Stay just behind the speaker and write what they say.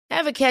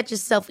Ever catch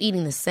yourself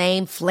eating the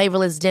same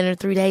flavorless dinner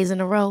 3 days in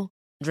a row?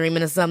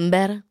 Dreaming of something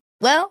better?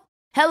 Well,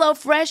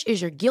 HelloFresh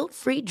is your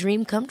guilt-free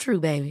dream come true,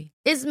 baby.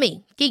 It's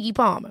me, Keke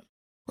Palmer.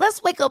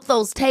 Let's wake up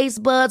those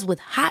taste buds with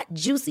hot,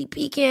 juicy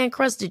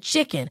pecan-crusted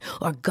chicken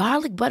or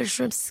garlic butter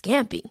shrimp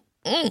scampi.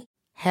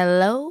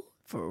 Hello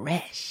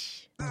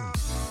Fresh.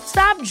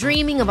 Stop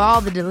dreaming of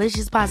all the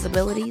delicious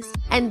possibilities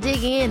and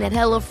dig in at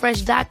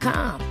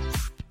HelloFresh.com.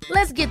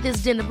 Let's get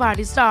this dinner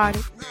party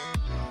started.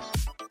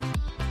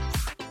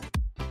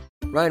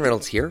 Ryan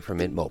Reynolds here from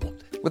Mint Mobile.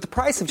 With the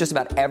price of just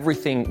about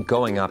everything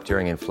going up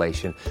during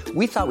inflation,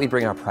 we thought we'd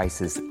bring our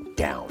prices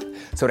down.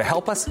 So to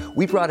help us,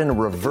 we brought in a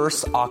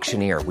reverse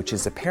auctioneer, which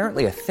is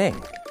apparently a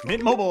thing.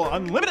 Mint Mobile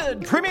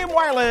Unlimited Premium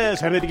Wireless.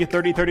 How to get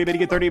 30, 30, bit to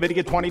get 30, bit to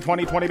get 20,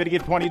 20, 20, bit to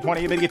get 20,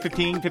 20, bit to get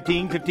 15,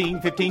 15,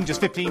 15, 15,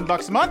 just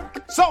 $15 a month?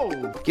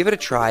 Sold! Give it a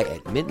try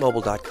at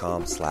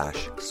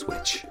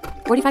mintmobile.com/switch.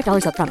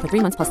 $45 up front for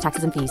 3 months plus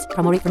taxes and fees.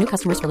 Promo rate for new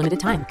customers for limited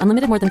time.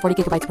 Unlimited more than 40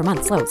 gigabytes per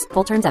month. Slows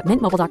full terms at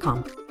mintmobile.com.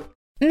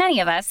 Many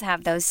of us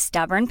have those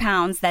stubborn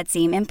pounds that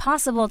seem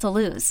impossible to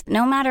lose,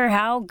 no matter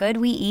how good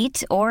we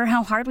eat or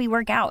how hard we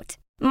work out.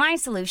 My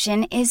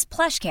solution is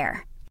PlushCare.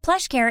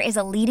 PlushCare is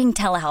a leading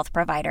telehealth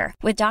provider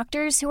with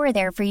doctors who are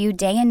there for you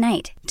day and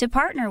night to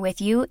partner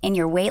with you in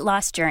your weight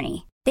loss journey.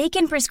 They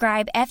can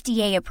prescribe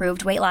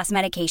FDA-approved weight loss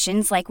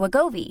medications like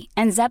Wegovy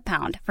and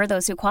Zepbound for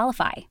those who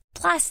qualify.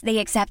 Plus, they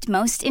accept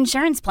most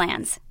insurance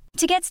plans.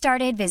 To get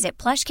started,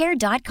 visit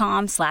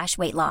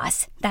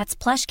plushcare.com/weightloss.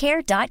 That's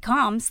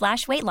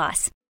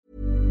plushcare.com/weightloss.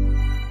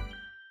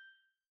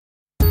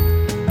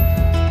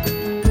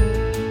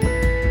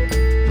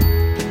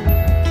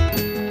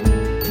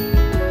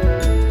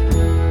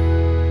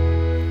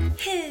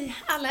 Hej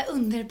alla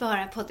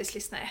underbara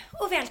poddislyssnare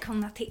och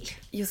välkomna till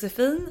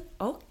Josefin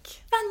och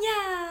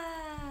Vanja!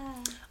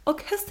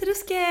 Och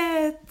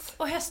höstrusket!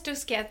 Och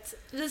höstrusket.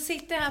 Vi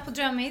sitter här på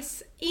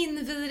Drömmis,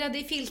 invirade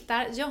i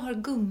filtar. Jag har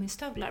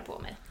gummistövlar på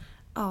mig.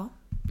 Ja,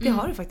 det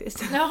har du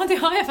faktiskt. Ja, det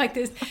har jag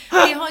faktiskt.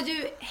 Det har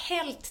ju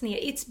hällt ner.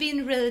 It's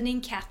been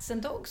raining cats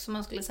and dogs, som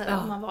man skulle säga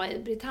om man var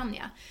i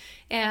Britannia.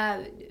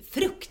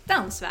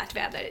 Fruktansvärt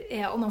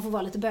väder, om man får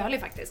vara lite bölig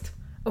faktiskt.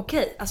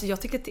 Okej, alltså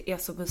jag tycker att det är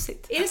så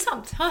mysigt. Är det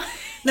sant? Nej,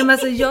 men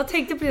alltså jag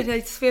tänkte på det när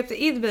jag svepte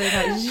in med den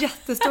här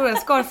jättestora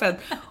scarfen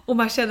och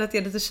man känner att det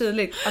är lite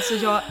kyligt. Alltså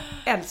jag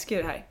älskar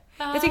det här.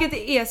 Jag tycker att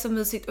det är så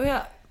mysigt och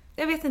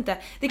jag vet inte.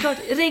 Det är klart,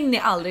 regn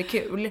är aldrig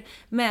kul.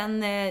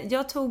 Men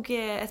jag tog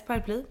ett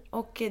paraply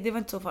och det var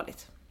inte så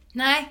farligt.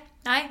 Nej.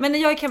 Men när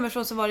jag gick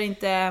hemifrån så var det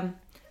inte...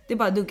 Det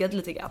bara duggade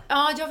lite grann.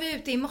 Ja, jag var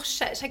ute i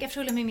morse, käkade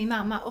frulle med min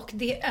mamma och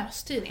det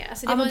öste ju ner.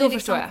 Alltså, det ja, var ju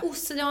liksom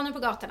oceaner på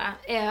gatorna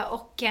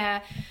och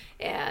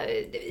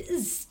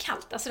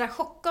iskallt, alltså det är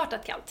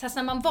chockartat kallt. Så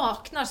när man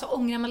vaknar så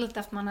ångrar man lite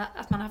att man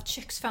har haft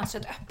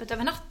köksfönstret öppet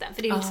över natten.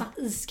 För det är liksom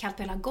iskallt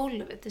på hela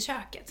golvet i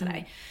köket.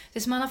 Sådär. Det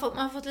är som man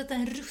har fått lite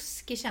en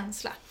ruskig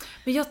känsla.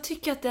 Men jag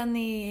tycker att den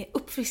är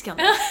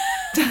uppfriskande.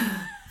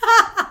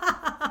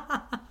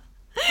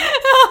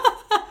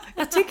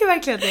 Jag tycker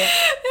verkligen det. Ja,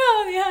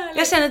 det är härligt.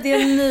 Jag känner att det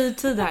är en ny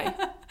tid här.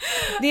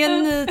 Det är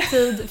en ny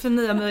tid för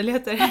nya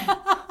möjligheter.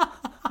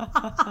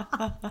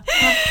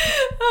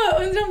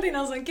 Undrar om det är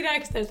någon som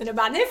kräks där ute och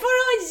bara, nu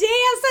får hon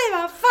ge sig,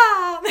 vad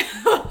fan.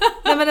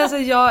 Nej men alltså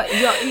jag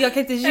kan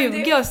inte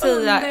ljuga och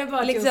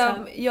säga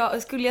liksom,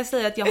 skulle jag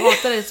säga att jag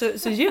hatar det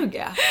så ljuger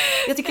jag.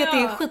 Jag tycker att det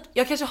är skit.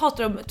 Jag kanske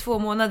hatar dem 2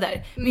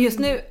 månader, men just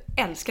nu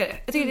älskar det.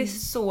 Jag tycker det är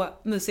så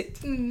mysigt.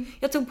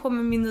 Jag tog på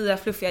mig min nya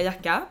fluffiga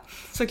jacka,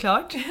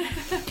 såklart.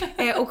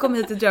 Och kom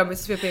hit till Drömmis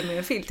och svepade in med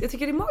en filt. Jag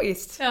tycker det är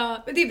magiskt.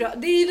 Ja, men det är bra.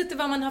 Det är ju lite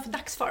vad man har för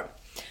dagsform.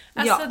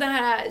 Alltså det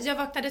här, jag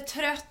vaknade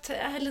trött,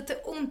 jag hade lite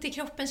ont i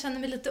kroppen, kände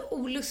mig lite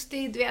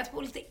olustig, du vet,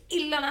 på lite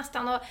illa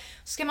nästan. Och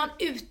så ska man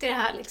ut i det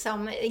här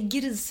liksom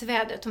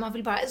grisvädret och man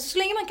vill bara, så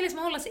länge man kan liksom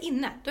hålla sig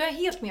inne, då är jag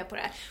helt med på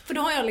det. För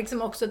då har jag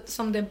liksom också,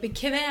 som den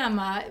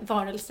bekväma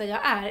varelse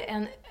jag är,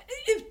 en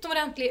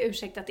utomordentlig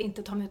ursäkt att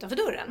inte ta mig utanför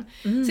dörren.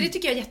 Så det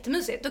tycker jag är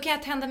jättemysigt. Då kan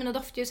jag tända mina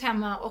doftljus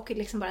hemma och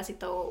liksom bara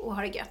sitta och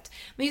ha det gött.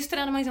 Men just det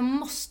där när man liksom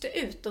måste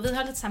ut, och vi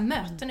har lite så här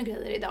möten och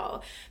grejer idag,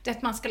 och det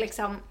att man ska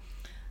liksom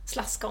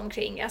slaska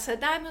omkring. Alltså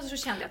där så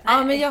kände jag att nej.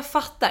 Ja, men jag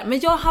fattar. Men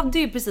jag hade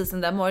ju precis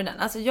den där morgonen.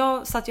 Alltså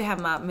jag satt ju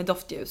hemma med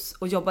doftljus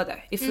och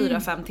jobbade i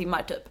 4-5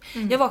 timmar typ.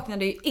 Jag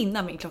vaknade ju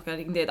innan min klocka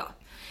ringde idag.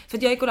 För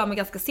att jag gick och la mig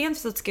ganska sent,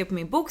 så att jag skrev på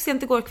min bok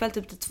sent igår kväll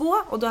typ till 2.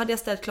 Och då hade jag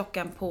ställt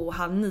klockan på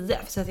 7:30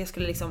 så att jag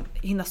skulle liksom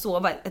hinna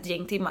sova ett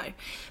gäng timmar.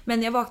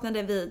 Men jag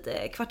vaknade vid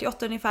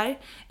 7:15 ungefär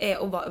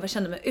och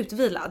kände mig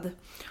utvilad.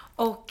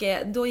 Och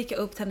då gick jag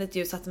upp, tände ett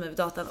ljus, satte mig vid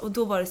datorn och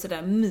då var det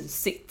sådär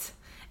mysigt.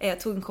 Jag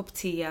tog en kopp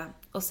te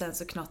och sen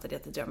så knatade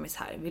jag till Drömmis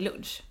här vid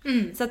lunch.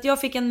 Så att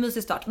jag fick en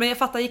mysig start. Men jag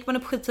fattar, gick man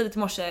upp skittidigt i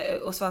morse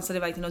och svansade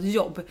iväg till något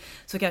jobb,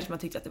 så kanske man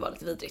tyckte att det var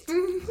lite vidrigt.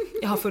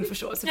 Jag har full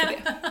förståelse för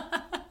det.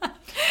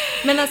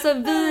 Men alltså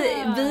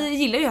vi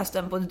gillar ju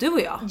hösten, både du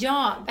och jag.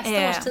 Ja,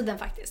 bästa årstiden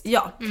faktiskt.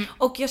 Ja,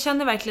 och jag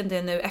känner verkligen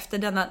det nu efter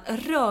denna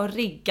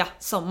röriga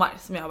sommar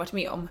som jag har varit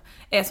med om.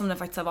 Som den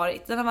faktiskt har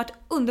varit. Den har varit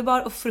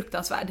underbar och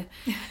fruktansvärd.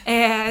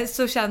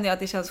 Så känner jag att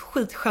det känns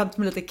skitskönt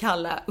med lite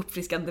kalla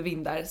uppfriskande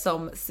vindar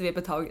som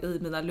sveper tag i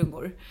mina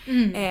lungor.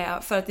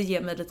 För att det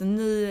ger mig lite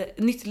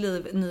nytt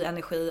liv, ny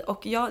energi och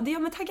det gör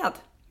mig taggad.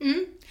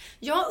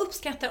 Jag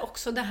uppskattar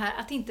också det här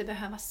att inte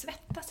behöva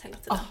svettas hela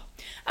tiden.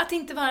 Att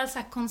inte vara så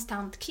här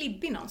konstant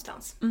klibbig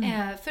någonstans.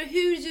 För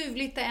hur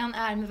ljuvligt det än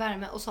är med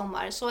värme och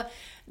sommar, så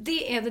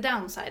det är the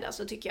downside,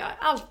 alltså, tycker jag.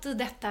 Alltid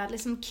detta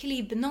liksom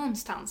klibb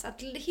någonstans.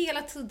 Att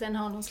hela tiden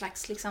ha någon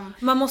slags liksom...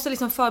 Man måste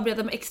liksom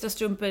förbereda med extra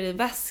strumpor i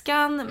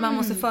väskan. Man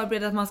måste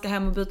förbereda att man ska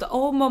hem och byta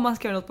om man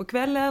ska göra något på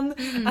kvällen.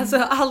 Alltså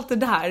allt det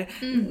där.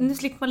 Nu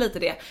slipper man lite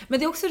det. Men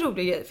det är också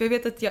roligt, för jag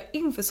vet att jag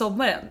inför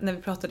sommaren, när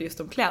vi pratade just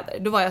om kläder,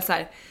 då var jag så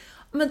här: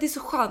 men det är så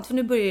skönt, för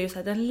nu börjar ju så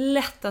här den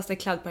lättaste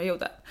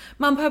klädperioden.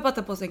 Man behöver bara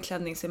ta på sig en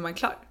klänning så är man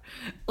klar.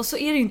 Och så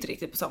är det ju inte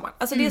riktigt på sommaren.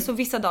 Alltså det är så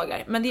vissa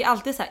dagar. Men det är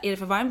alltid så här: är det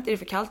för varmt? Är det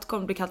för kallt?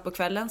 Kommer det bli kallt på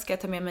kvällen? Ska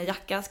jag ta med mig en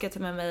jacka? Ska jag ta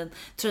med mig en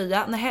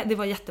tröja? Nej, det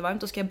var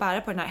jättevarmt. Då ska jag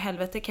bära på den här.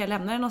 Helvete, kan jag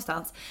lämna den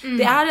någonstans?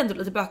 Det är ändå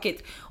lite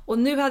bökigt. Och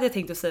nu hade jag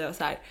tänkt att säga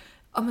så här: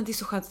 ja, men det är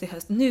så skönt, det är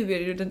höst. Nu är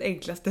det ju den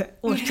enklaste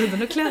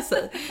årstiden att klä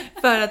sig.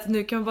 För att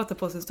nu kan man bara ta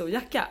på sig en stor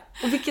jacka.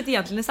 Och vilket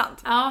egentligen är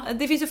sant. Ja.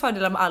 Det finns ju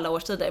fördelar med alla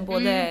årstider,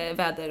 både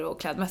väder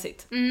och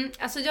klädmässigt.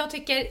 Alltså jag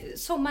tycker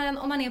sommaren,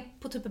 om man är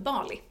på typ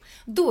Bali,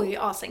 då är det ju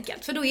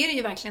asenkelt. För då är det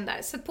ju verkligen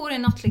där. Sätt på dig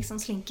något liksom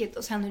slinkigt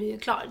och sen är du ju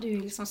klar. Du är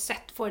ju liksom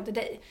set for the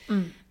day.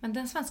 Men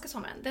den svenska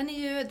sommaren, den är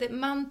ju,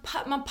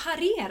 man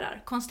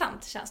parerar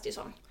konstant, känns det ju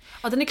som.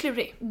 Ja, den är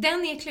klurig.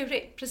 Den är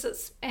klurig,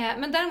 precis.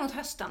 Men däremot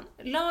hösten,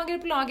 lager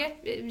på lager.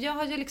 Jag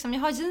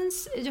har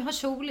jeans, jag har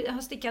kjol, jag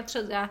har stickad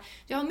tröja.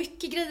 Jag har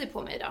mycket grejer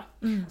på mig idag.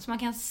 Som man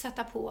kan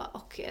sätta på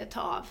och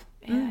ta av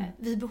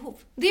vid behov.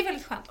 Det är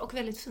väldigt skönt och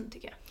väldigt fint,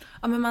 tycker jag.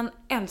 Ja, men man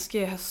älskar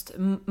ju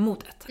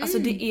höstmodet. Alltså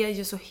det är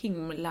ju så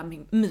himla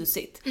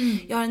mysigt.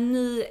 Jag har en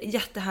ny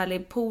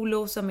jättehärlig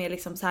polo som är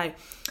liksom så här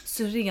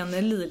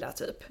syrenlila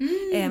typ.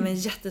 Med en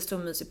jättestor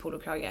mysig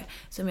polokrage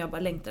som jag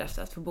bara längtar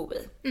efter att få bo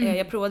i.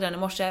 Jag provade den i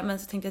morse, men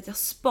så tänkte jag att jag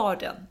spar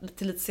den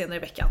till lite senare i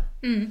veckan.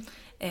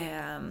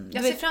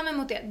 Jag ser fram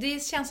emot det.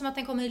 Det känns som att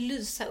den kommer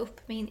lysa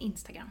upp min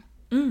Instagram.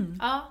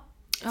 Ja.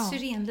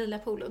 Syrenlila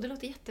polo, det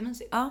låter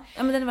jättemysigt. Ja,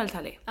 men den är väldigt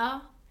härlig. Ja.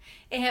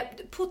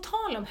 På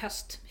tal om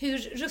höst, hur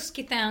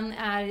ruskigt den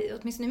är,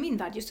 åtminstone i min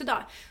värld just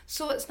idag,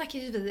 så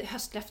snackade ju vi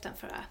höstlöften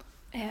förra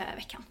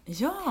veckan.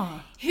 Ja.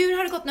 Hur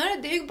har det gått?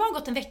 Det har ju bara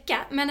gått en vecka,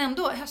 men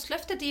ändå,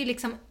 höstlöftet är ju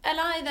liksom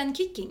alive and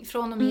kicking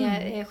från och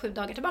med 7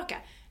 dagar tillbaka.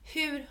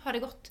 Hur har det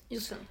gått,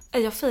 Josefin?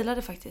 Jag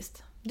failade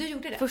faktiskt. Du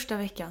gjorde det? Första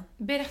veckan.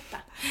 Berätta.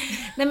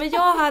 Nej, men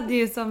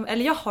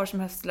jag har som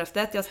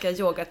höstlöfte att jag ska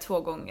yoga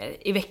 2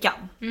 gånger i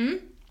veckan.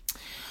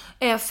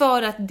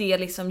 För att det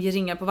liksom ger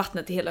ringar på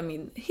vattnet till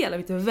hela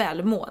mitt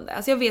välmående.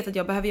 Alltså jag vet att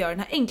jag behöver göra den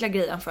här enkla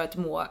grejen för att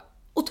må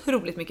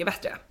otroligt mycket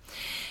bättre.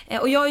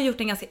 Och jag har gjort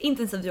en ganska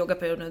intensiv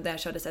yogaperiod nu där jag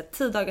körde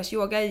 10 dagars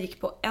yoga. Jag gick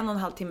på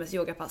 1,5 timmes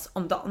yogapass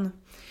om dagen.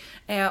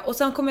 Och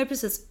sen kom jag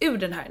precis ur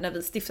den här när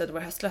vi stiftade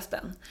våra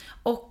höstlöften.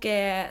 Och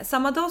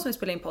samma dag som vi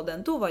spelade in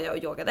podden, då var jag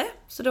och yogade.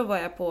 Så då var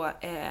jag på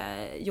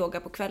yoga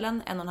på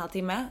kvällen, 1,5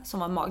 timme, som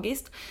var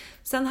magiskt.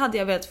 Sen hade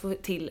jag velat få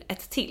till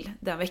ett till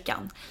den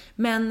veckan.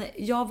 Men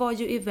jag var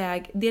ju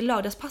iväg, det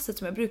lördagspasset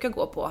som jag brukar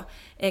gå på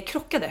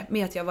krockade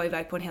med att jag var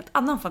iväg på en helt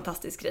annan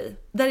fantastisk grej.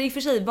 Där det i och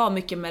för sig var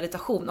mycket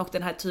meditation och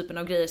den här typen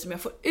av grejer som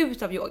jag får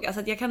ut av yoga. Så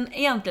att jag kan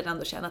egentligen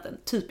ändå känna att den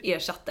typ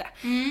ersatte.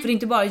 För det är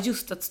inte bara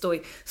just att stå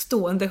i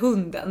stående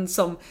hunden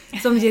som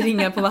ger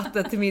ringar på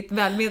vattnet till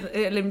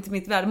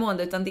mitt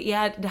välmående, utan det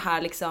är det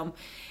här liksom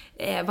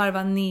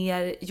varva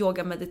ner,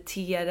 yoga,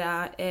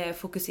 meditera,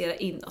 fokusera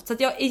inåt. Så att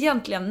jag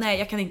egentligen,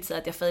 jag kan inte säga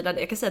att jag failade.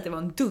 Jag kan säga att det var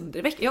en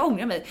dundervecka. Jag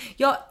ångrar mig.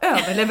 Jag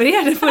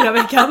överlevererade förra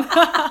veckan.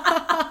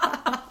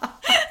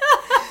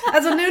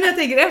 Alltså nu när jag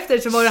tänker efter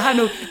så var det här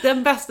nog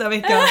den bästa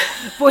veckan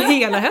på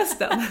hela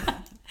hösten.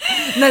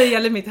 När det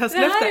gäller mitt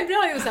höstlöfte. Det här är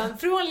bra, Jossan.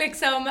 Från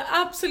liksom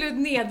absolut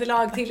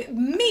nederlag till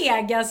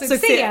mega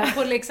succé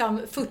på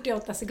liksom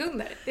 48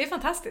 sekunder. Det är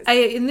fantastiskt.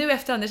 Nu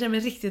efterhand, jag känner mig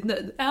riktigt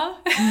nöjd. Ja,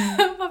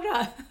 vad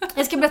bra.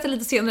 Jag ska berätta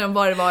lite senare om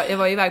vad det var jag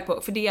var iväg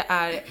på, för det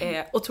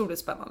är otroligt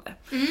spännande.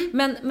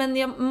 Men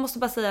jag måste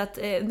bara säga att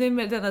nu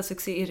med denna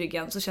succé i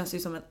ryggen så känns det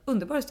ju som en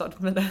underbar start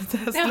med den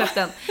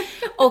höstlöften.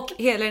 Och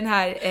hela den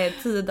här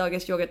 10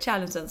 dagars yoga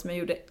challengen som jag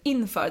gjorde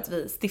inför att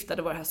vi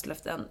stiftade våra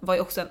höstlöften var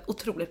ju också en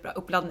otroligt bra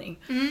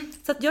uppladdning.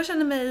 Så att jag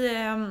känner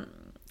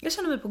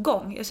mig på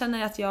gång. Jag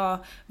känner att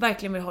jag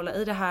verkligen vill hålla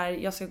i det här.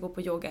 Jag ska gå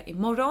på yoga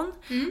imorgon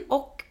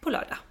och på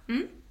lördag.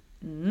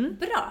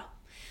 Bra.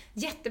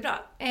 Jättebra.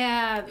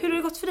 Hur har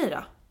det gått för dig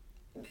då?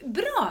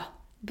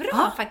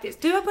 Bra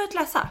faktiskt. Du har börjat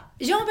läsa.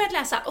 Jag har börjat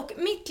läsa, och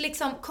mitt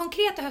liksom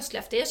konkreta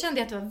höstlöfte, jag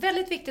kände att det var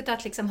väldigt viktigt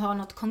att liksom ha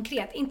något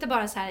konkret, inte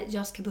bara så här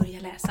jag ska börja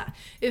läsa,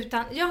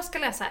 utan jag ska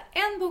läsa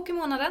en bok i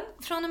månaden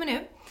från och med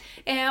nu.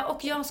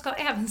 Och jag ska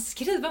även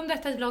skriva om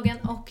detta i bloggen,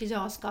 och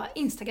jag ska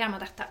instagramma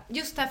detta.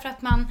 Just därför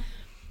att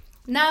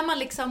när man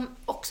liksom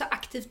också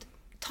aktivt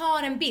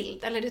tar en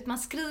bild eller man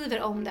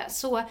skriver om det,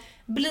 så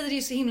blir det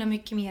ju så himla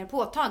mycket mer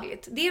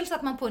påtagligt. Dels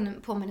att man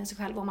påminner sig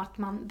själv om att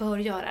man bör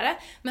göra det,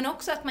 men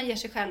också att man ger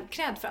sig själv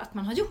cred för att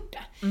man har gjort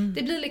det.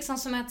 Det blir liksom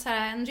som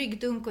en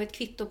ryggdunk och ett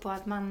kvitto på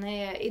att man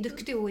är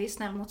duktig och är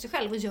snäll mot sig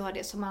själv och gör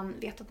det som man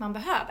vet att man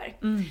behöver.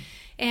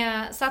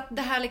 Så att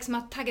det här liksom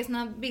att tagga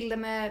sina bilder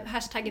med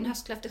hashtaggen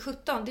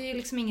höstlöfte17, det är ju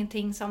liksom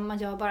ingenting som man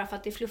gör bara för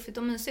att det är fluffigt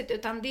och mysigt,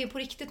 utan det är på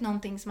riktigt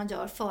någonting som man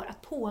gör för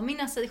att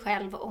påminna sig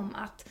själv om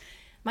att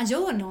man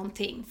gör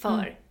någonting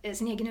för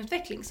sin egen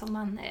utveckling som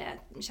man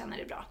känner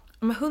är bra.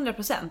 Med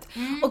 100%.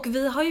 Och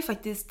vi har ju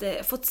faktiskt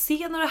fått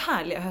se några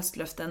härliga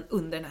höstlöften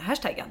under den här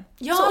hashtaggen.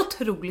 Ja. Så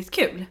otroligt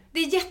kul. Det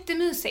är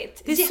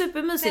jättemysigt. Det är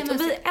supermysigt.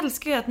 Och vi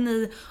älskar ju att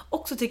ni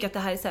också tycker att det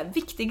här är så här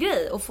viktig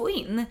grej att få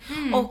in.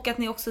 Och att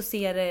ni också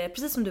ser,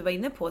 precis som du var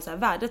inne på, så här,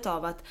 värdet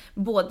av att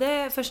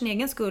både för sin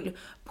egen skull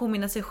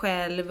påminna sig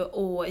själv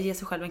och ge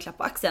sig själv en klapp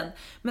på axeln.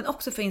 Men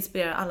också för att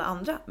inspirera alla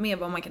andra med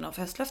vad man kan ha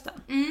för höstlöften.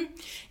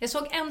 Jag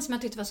såg en som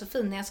jag tyckte var så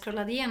fin när jag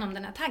scrollade igenom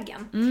den här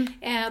taggen.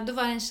 Då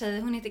var det en tjej,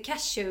 hon heter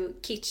Cashew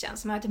Kitchen,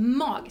 som har ett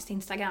magiskt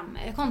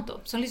Instagram-konto,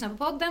 som lyssnar på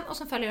podden och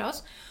som följer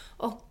oss.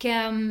 Och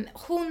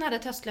hon hade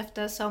ett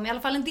höstlöfte som, i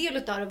alla fall en del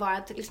utav det var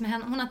att liksom,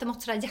 hon inte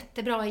mått sådär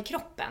jättebra i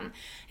kroppen.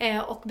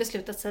 Och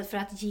beslutat sig för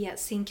att ge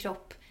sin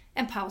kropp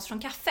en paus från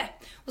kaffe.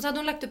 Och så hade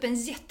hon lagt upp en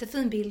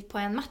jättefin bild på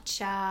en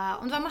matcha,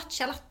 om det var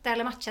matcha latte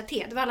eller matcha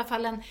te. Det var i alla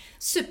fall en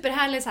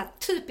superhärlig så här,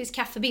 typisk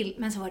kaffebild,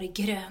 men så var det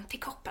grönt i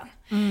koppen.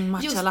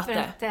 Matcha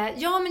latte.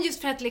 Ja, men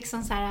just för att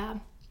liksom så här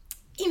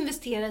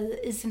investera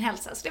i sin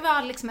hälsa. Så det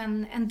var liksom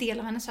en del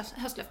av hennes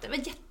höstlöfte. Det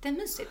var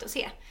jättemysigt att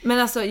se. Men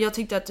alltså, jag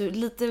tyckte att du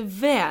lite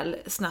väl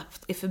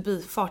snabbt i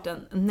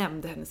förbifarten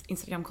nämnde hennes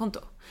Instagramkonto.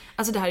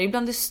 Alltså det här är ju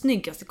bland det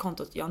snyggaste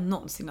kontot jag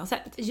någonsin har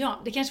sett.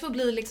 Ja, det kanske får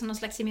bli liksom någon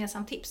slags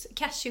gemensamt tips.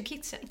 Cashew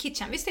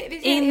Kitchen. Visst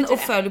in och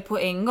följ på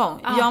en gång.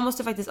 Ja. Jag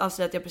måste faktiskt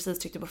avslöja att jag precis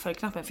tryckte på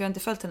följknappen, för jag har inte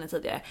följt henne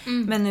tidigare.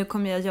 Men nu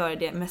kommer jag göra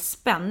det med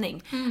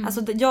spänning.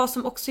 Alltså jag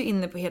som också är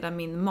inne på hela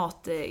min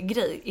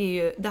matgrej är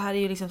ju, det här är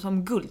ju liksom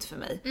som guld för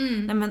mig.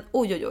 Nej men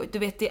oj, du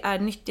vet, det är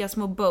nyttiga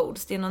små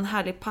bowls, det är någon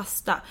härlig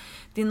pasta,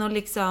 det är någon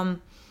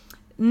liksom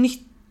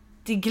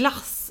nyttig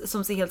glass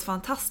som ser helt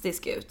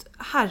fantastisk ut.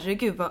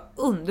 Herregud vad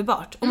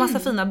underbart. Och massa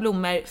fina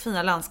blommor,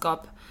 fina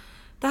landskap.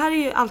 Det här är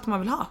ju allt man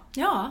vill ha.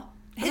 Ja,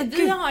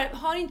 alltså,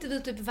 har inte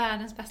vi typ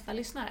världens bästa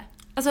lyssnare?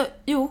 Alltså,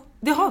 jo,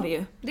 det har vi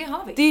ju. Det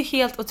har vi. Det är ju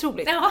helt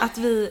otroligt att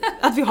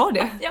vi har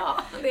det. Ja,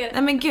 det är det.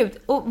 Nej men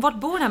gud, och vart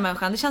bor den här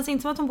människan? Det känns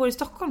inte som att hon bor i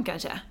Stockholm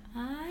kanske.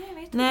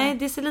 Nej,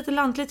 det ser lite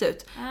lantligt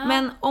ut. Ja.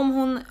 Men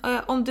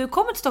om du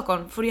kommer till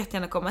Stockholm får du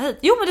jättegärna komma hit.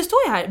 Jo, men det står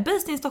ju här,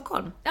 based in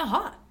Stockholm.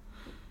 Jaha.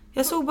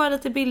 Jag såg bara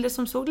lite bilder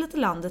som såg lite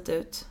landet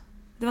ut.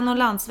 Det var någon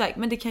landsväg,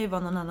 men det kan ju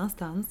vara någon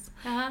annanstans.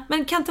 Jaha.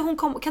 Men kan inte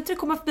du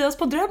komma förbi oss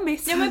på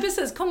Drömmis? Ja men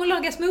precis, kom och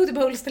laga smoothie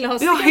bowls till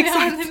oss. Ja,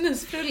 exakt. En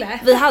mysfrulle.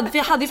 Vi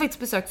hade ju faktiskt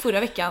besök förra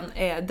veckan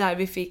där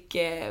vi fick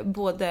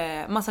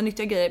både massa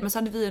nyttiga grejer, men så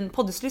hade vi en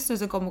poddlyssnare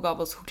som kom och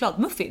gav oss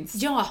chokladmuffins.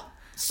 Ja.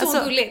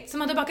 Så gulligt.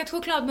 Som hade bakat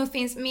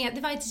chokladmuffins med,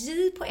 det var ett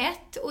J på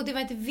ett och det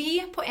var ett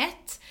V på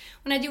ett.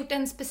 Hon hade gjort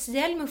en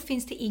speciell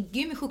muffins till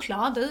Iggy med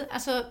choklad i.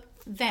 Alltså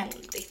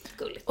väldigt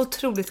gulligt.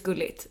 Otroligt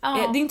gulligt.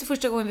 Ja. Det är inte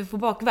första gången vi får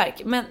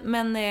bakverk,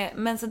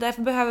 men så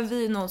därför behöver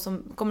vi någon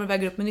som kommer att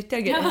väga upp med nyttiga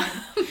grejer. Ja,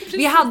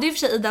 vi hade ju för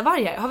sig Ida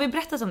Warrier. Har vi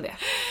berättat om det?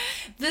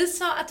 Vi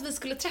sa att vi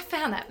skulle träffa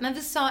henne, men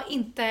vi sa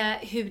inte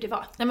hur det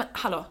var. Nej men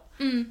hallå.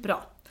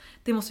 Bra.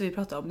 Det måste vi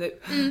prata om nu.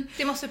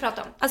 Det måste vi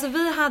prata om. Alltså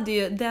vi hade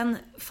ju den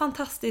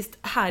fantastiskt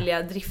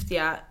härliga,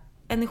 driftiga,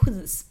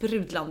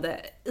 energisprudlande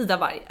Ida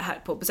Warg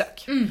här på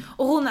besök.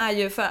 Och hon är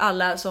ju, för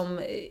alla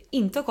som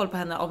inte har koll på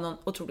henne av någon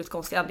otroligt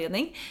konstig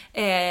anledning,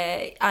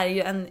 är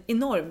ju en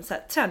enorm så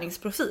här,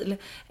 träningsprofil.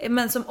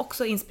 Men som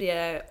också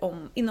inspirerar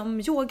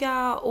inom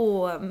yoga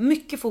och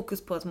mycket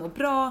fokus på att må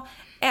bra,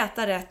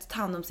 äta rätt, ta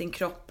hand om sin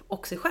kropp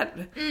och sig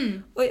själv.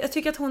 Och jag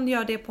tycker att hon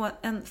gör det på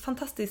en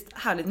fantastiskt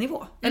härlig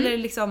nivå. Eller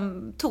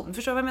liksom ton,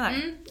 förstår du vad jag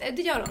menar?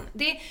 Det gör hon.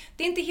 Det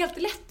är inte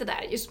helt lätt det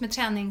där just med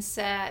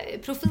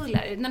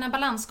träningsprofiler. Den här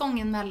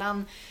balansgången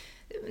mellan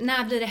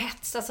när blir det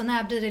hets, alltså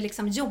när blir det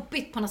liksom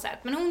jobbigt på något sätt.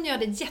 Men hon gör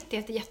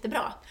det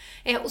jättebra.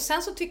 Och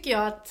sen så tycker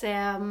jag att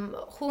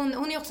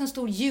hon är också en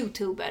stor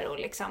YouTuber och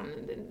liksom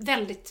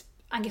väldigt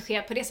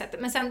engagerad på det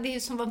sättet. Men sen det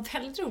som var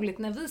väldigt roligt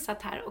när vi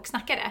satt här och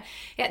snackade.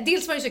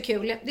 Dels var det så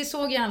kul, det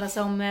såg ju alla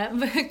som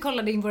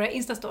kollade in våra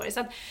Insta-stories,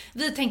 att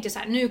vi tänkte så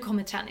här: nu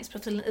kommer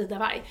träningsprofilen Ida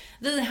Warg.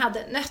 Vi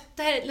hade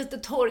nötter, lite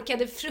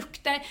torkade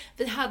frukter,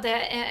 vi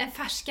hade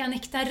färska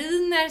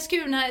nektariner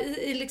skurna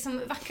i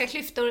liksom vackra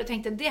klyftor och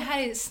tänkte det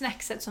här är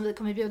snackset som vi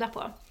kommer bjuda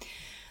på.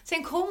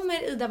 Sen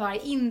kommer Ida Warg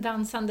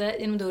indansande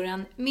genom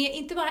dörren med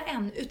inte bara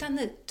en utan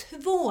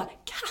 2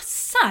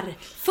 kassar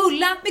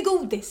fulla med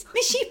godis,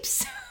 med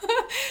chips,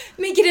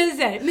 med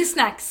grejer, med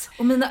snacks.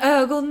 Och mina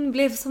ögon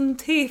blev som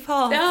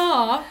tefat.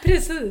 Ja,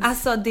 precis.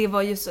 Alltså det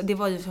var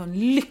ju sån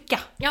lycka.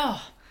 Ja.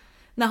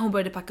 När hon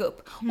började packa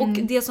upp. Och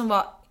det som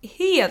var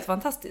helt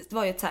fantastiskt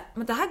var ju att så här,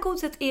 men det här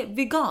godiset är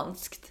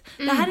veganskt.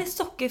 Det här är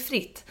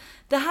sockerfritt.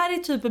 det här är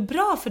typ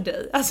bra för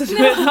dig. Alltså du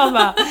vet, man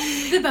bara,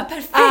 det är bara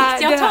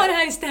perfekt, jag tar det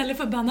här istället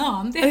för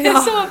banan. Det är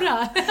så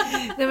bra.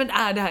 Nej men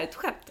är det här ett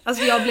skämt?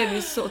 Alltså jag blev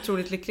ju så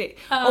otroligt lycklig.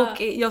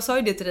 Och jag sa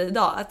ju det till dig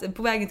idag, att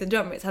på vägen till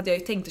Drömmis hade jag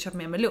ju tänkt att köpa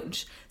med mig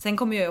lunch. Sen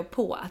kom jag ju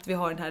på att vi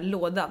har den här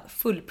lådan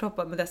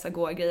fullproppad med dessa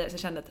goda grejer, så jag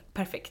kände att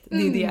perfekt,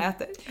 det är det jag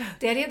äter.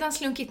 Det har redan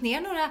slunkit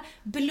ner några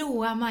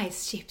blåa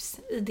majschips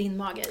i din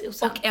mage,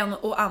 Jossan. Och en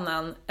och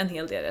annan, en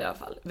hel del i alla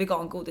fall,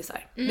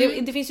 vegangodisar.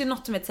 Det finns ju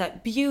något som heter så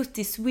här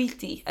beauty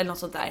sweetie eller något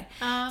sånt där,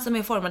 som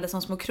är formade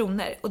som små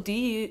kronor. Och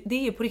det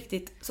är ju på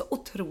riktigt så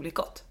otroligt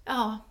gott.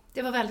 Ja,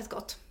 det var väldigt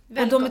gott.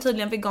 Och de är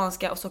tydligen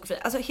veganska och sockerfria.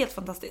 Alltså helt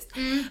fantastiskt.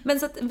 Men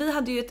så att vi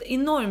hade ju ett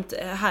enormt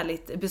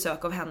härligt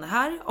besök av henne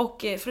här.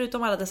 Och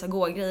förutom alla dessa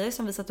goda grejer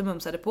som vi satt och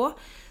mumsade på,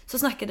 så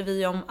snackade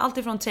vi om allt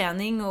ifrån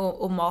träning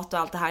och mat och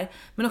allt det här.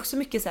 Men också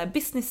mycket så här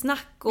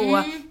business-snack och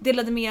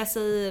delade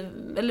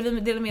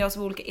med oss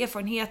av olika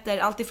erfarenheter.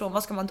 Allt ifrån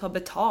vad ska man ta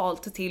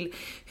betalt till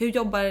hur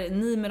jobbar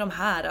ni med de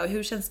här och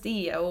hur känns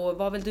det och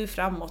vad vill du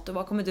framåt och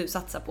vad kommer du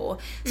satsa på.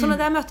 Sådana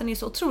där möten är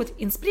så otroligt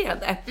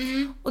inspirerande.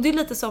 Och det är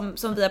lite som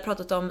vi har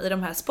pratat om i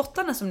de här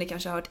spottarna som ni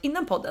kanske har hört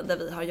innan podden, där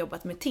vi har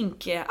jobbat med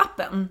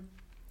Tink-appen,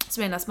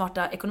 som är den här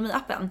smarta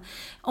ekonomiappen,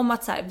 om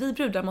att så här, vi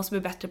brudar måste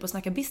bli bättre på att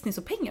snacka business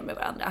och pengar med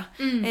varandra.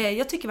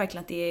 Jag tycker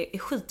verkligen att det är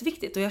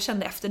skitviktigt, och jag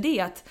kände efter det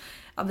att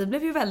vi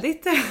blev ju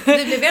väldigt taggade.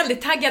 Vi blev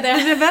väldigt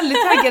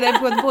taggade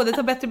på att både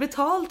ta bättre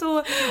betalt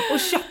och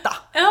kötta.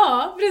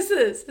 Ja,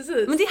 precis.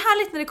 Men det är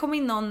härligt när det kommer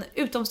in någon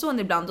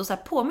utomstående ibland och så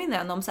här påminner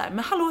en om så här,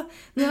 men hallå,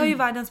 ni har ju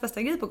världens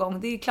bästa grej på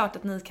gång. Det är klart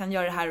att ni kan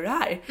göra det här och det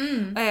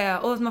här.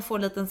 Och att man får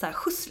en liten så här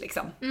skjuts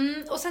liksom.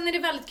 Och sen är det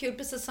väldigt kul,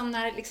 precis som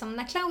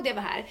när Claudia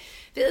var här.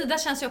 För Ida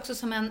känns ju också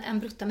som en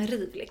brutta med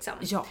riv liksom.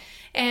 Ja.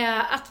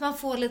 Att man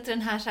får lite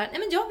den här så här, nej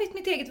men jag vet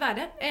mitt eget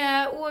värde.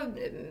 Och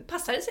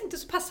passar det sig inte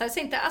så passar det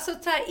sig inte. Alltså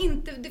så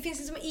här, det finns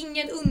liksom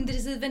ingen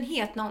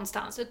undergivenhet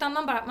någonstans, utan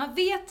man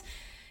vet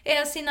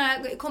sina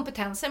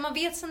kompetenser, man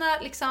vet sina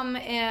liksom,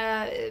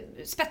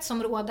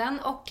 spetsområden,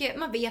 och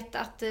man vet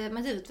att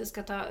man givetvis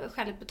ska ta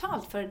själv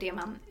betalt för det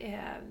man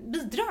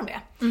bidrar med.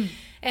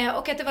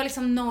 Och att det var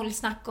liksom noll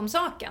snack om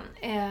saken.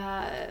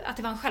 Att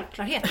det var en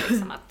självklarhet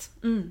liksom, att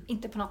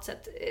inte på något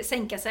sätt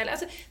sänka sig.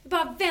 Alltså, det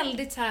var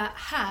väldigt så här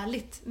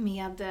härligt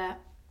med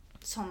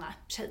såna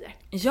tjejer.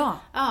 Ja.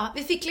 Ja,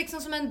 vi fick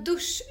liksom som en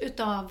dusch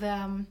utav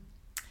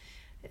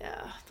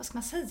vad ska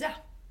man säga?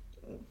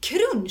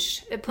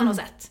 Crunch på något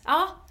sätt.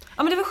 Ja,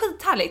 men det var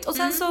skithärligt. Och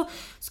sen så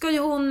ska ju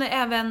hon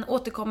även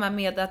återkomma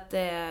med att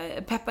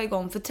peppa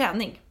igång för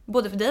träning.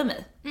 Både för dig och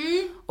mig.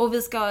 Och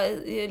vi ska,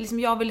 liksom,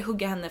 jag vill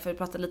hugga henne för att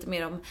prata lite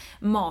mer om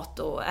mat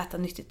och äta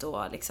nyttigt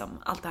och liksom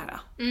allt det här.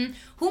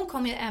 Hon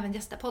kommer ju även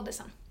gästa podden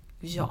sen.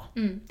 Ja.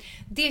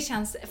 Det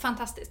känns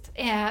fantastiskt.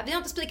 Vi har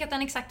inte spikat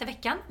den exakta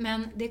veckan,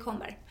 men det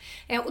kommer.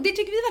 Och det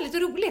tycker vi är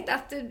väldigt roligt,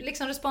 att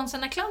liksom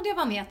responsen när Claudia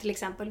var med till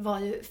exempel var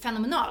ju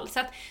fenomenal. Så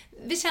att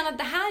vi känner att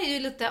det här är ju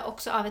lite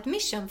också av ett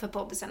mission för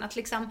podden, att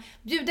liksom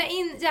bjuda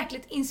in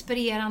jäkligt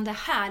inspirerande,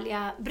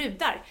 härliga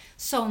brudar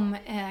som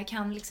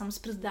kan liksom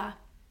sprida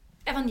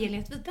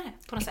evangeliet vidare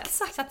på något sätt.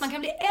 Så att man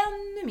kan bli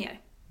ännu mer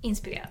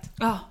inspirerad.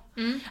 Ja.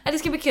 Det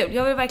ska bli kul.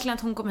 Jag vill verkligen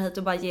att hon kommer hit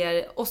och bara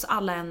ger oss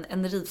alla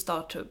en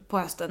rivstart på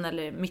hösten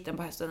eller mitten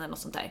på hösten eller något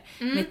sånt där.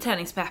 Med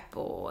träningspepp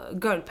och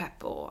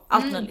girlpepp och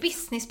allt möjligt.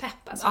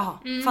 Businesspepp alltså. Ja,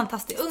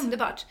 fantastiskt.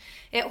 Underbart.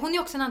 Hon är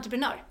också en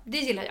entreprenör. Det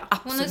gillar jag.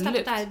 Absolut. Hon har ju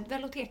startat det här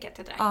Veloteket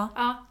heter det.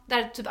 Ja,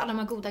 där typ alla de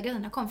här goda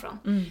grejerna kom från.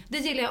 Det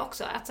gillar jag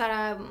också. Att så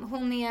här,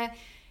 hon är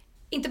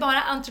inte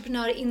bara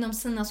entreprenör inom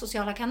sina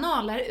sociala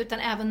kanaler, utan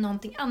även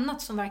någonting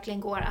annat som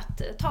verkligen går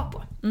att ta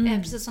på.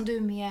 Precis som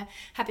du med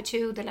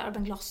Happitude eller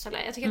Urban Gloss. Eller.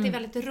 Jag tycker att det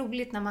är väldigt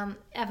roligt när man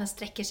även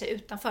sträcker sig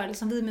utanför.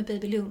 Liksom vi med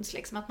Baby Loons,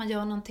 liksom, att man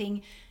gör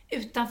någonting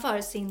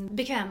utanför sin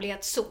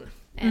bekvämlighetszon.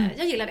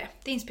 Jag gillar det.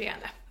 Det är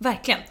inspirerande.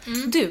 Verkligen.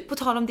 Du, på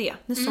tal om det.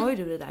 Nu sa ju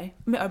du det där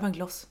med Urban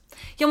Gloss.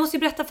 Jag måste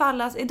ju berätta för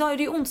alla. Idag är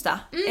det ju onsdag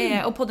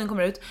och podden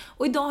kommer ut.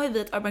 Och idag har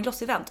vi ett Urban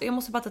Gloss-event. Och jag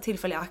måste bara ta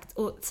tillfälle i akt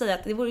och säga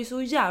att det vore ju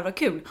så jävla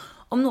kul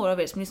om några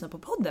av er som lyssnar på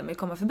podden vill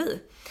komma förbi.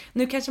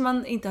 Nu kanske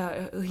man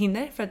inte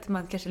hinner för att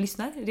man kanske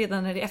lyssnar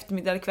redan när det är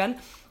eftermiddag eller kväll.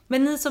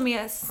 Men ni som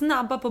är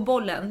snabba på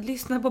bollen,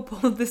 lyssna på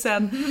podden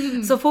sen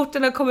så fort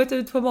den har kommit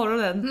ut på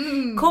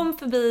morgonen. Kom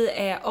förbi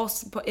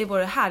oss i vår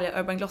härliga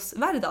Urban Gloss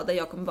varje dag, där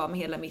jag kommer vara med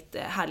hela mitt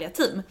härliga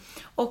team.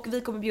 Och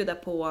vi kommer bjuda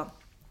på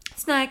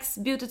snacks,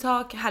 beauty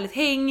talk, härligt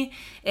häng,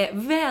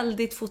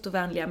 väldigt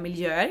fotovänliga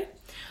miljöer.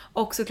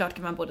 Och såklart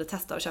kan man både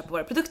testa och köpa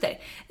våra produkter.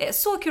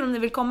 Så kul om ni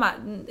vill komma.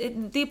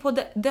 Det är på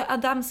The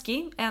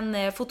Adamski,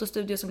 en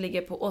fotostudio som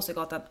ligger på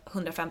Åsögatan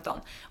 115.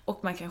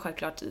 Och man kan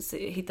självklart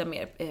hitta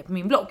mer på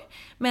min blogg.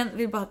 Men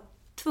vill bara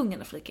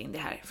tvungen att flika in det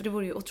här. För det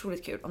vore ju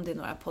otroligt kul om det är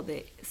några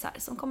poddisar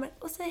som kommer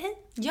och säger hej.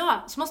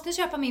 Ja, så måste ni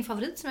köpa min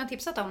favorit som jag har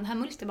tipsat om, det här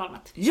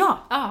multibalmet.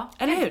 Ja,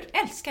 eller hur?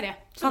 Älskar det.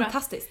 Så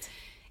fantastiskt.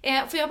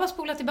 Får jag bara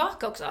spola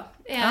tillbaka också?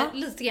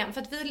 Lite grann.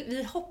 För att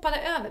vi hoppade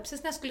över.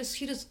 Precis när jag skulle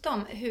skryta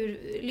om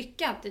hur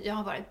lyckad jag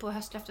har varit på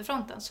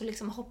höstlöftefronten, så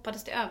liksom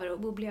hoppades det över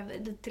och blev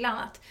lite till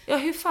annat. Ja,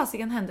 hur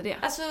fasiken hände det?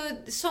 Alltså,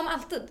 som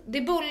alltid.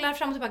 Det bollar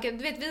fram och tillbaka. Du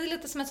vet, vi är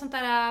lite som ett sånt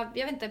där,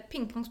 jag vet inte,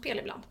 pingpongspel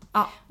ibland.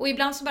 Ja. Och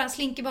ibland så bara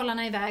slinker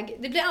bollarna iväg.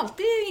 Det blir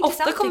alltid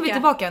intressant. Ofta kommer vi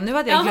tillbaka. Nu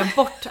hade jag glömt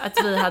bort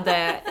att vi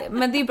hade...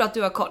 Men det är bra att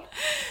du har koll.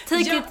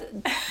 Take it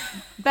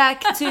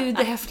back to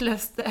the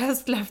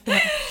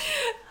höstlöfte.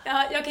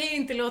 Ja, jag kan ju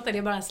inte låta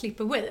det bara slip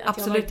away. Att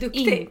absolut jag var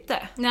duktig.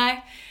 Inte.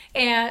 Nej.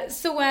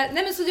 Så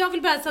jag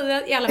vill bara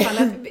säga i alla fall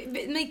att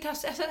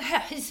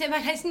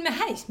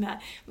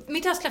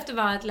mitt höstlöfte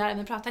var att lära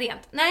mig prata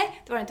rent.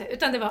 Nej, det var det inte.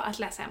 Utan det var att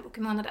läsa en bok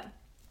i månaden.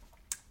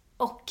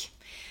 Och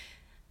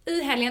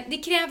i helgen, det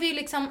kräver ju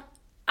liksom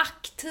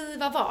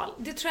aktiva val.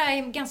 Det tror jag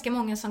är ganska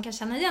många som kan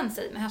känna igen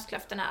sig med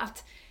höstlöftena.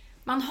 Att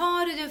man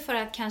har det ju för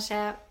att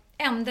kanske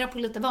ändra på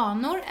lite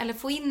vanor eller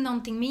få in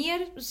någonting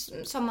mer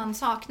som man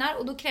saknar,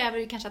 och då kräver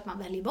det kanske att man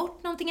väljer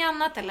bort någonting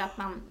annat eller att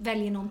man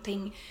väljer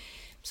någonting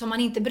som man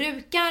inte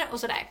brukar och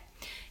sådär.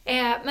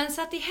 Men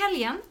så att i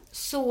helgen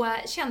så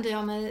kände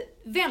jag mig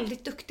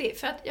väldigt duktig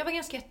för att jag var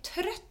ganska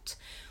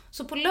trött.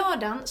 Så på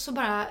lördagen så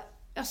bara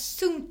jag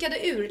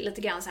sunkade ur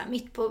lite grann så här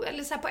mitt på,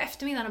 eller så här på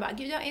eftermiddagen och bara,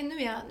 gud,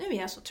 nu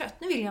är jag så trött,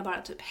 nu vill jag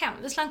bara typ hem.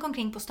 Vi slank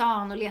omkring på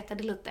stan och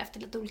letade lite efter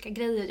lite olika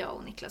grejer, jag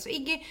och Niklas och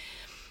Iggy.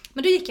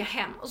 Men då gick jag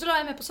hem och så la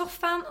jag mig på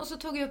soffan och så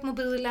tog jag upp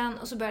mobilen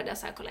och så började jag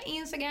så här kolla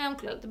Instagram,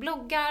 kolla lite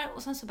bloggar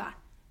och sen så bara,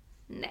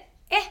 nej,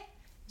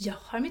 jag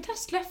har mitt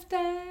höstlöfte.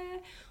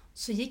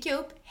 Så gick jag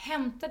upp,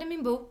 hämtade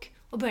min bok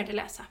och började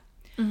läsa.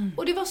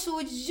 Och det var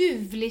så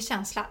ljuvlig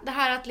känsla. Det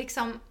här att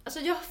liksom, alltså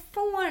jag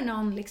får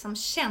någon liksom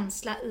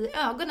känsla i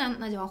ögonen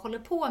när jag håller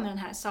på med den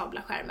här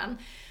sabla-skärmen.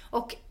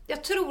 Och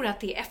jag tror att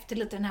det är efter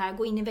lite den här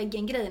gå in i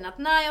väggen-grejen. Att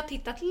när jag har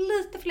tittat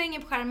lite för länge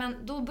på skärmen,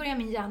 då börjar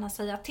min hjärna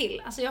säga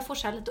till. Alltså jag får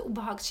så här lite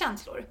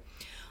obehagskänslor.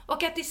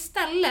 Och att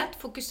istället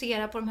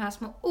fokusera på de här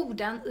små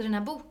orden i den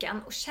här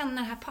boken och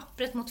känna det här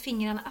pappret mot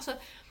fingrarna. Alltså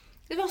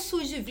det var så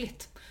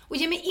ljuvligt. Och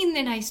ge mig in i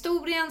den här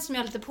historien som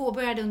jag lite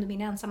påbörjade under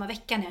min ensamma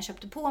vecka när jag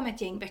köpte på mig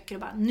ett gäng böcker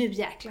och bara, nu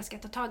jäklar ska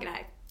jag ta tag i det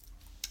här.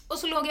 Och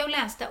så låg jag och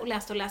läste.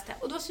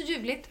 Och det var så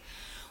ljuvligt.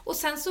 Och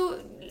sen så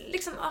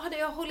liksom, hade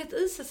jag hållit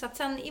i sig så att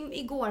sen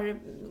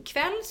igår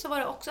kväll så var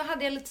det också,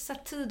 hade jag lite så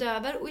tid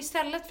över. Och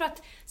istället för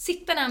att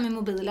sitta där med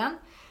mobilen,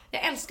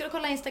 jag älskar att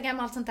kolla Instagram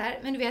och allt sånt där,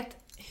 men du vet,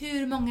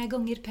 hur många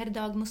gånger per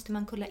dag måste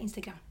man kolla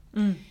Instagram?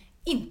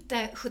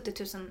 Inte 70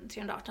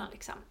 318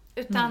 liksom.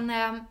 Utan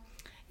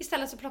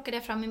istället så plockade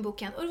jag fram min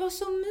boken och det var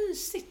så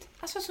mysigt.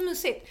 Alltså så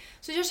mysigt.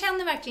 Så jag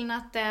känner verkligen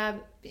att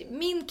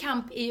min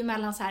kamp är ju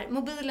mellan så här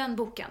mobilen,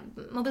 boken.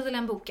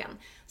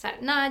 Så här,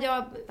 när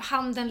jag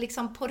handen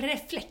liksom på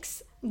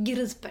reflex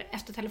griper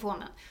efter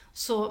telefonen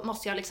så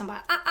måste jag liksom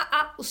bara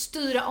och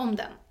styra om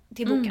den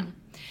till boken.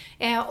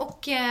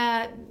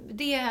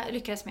 Det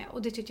lyckades med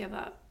och det tyckte jag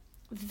var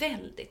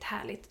väldigt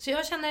härligt. Så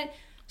jag känner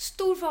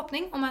stor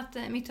förhoppning om att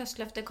mitt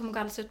höstlöfte kommer gå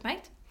alldeles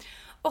utmärkt.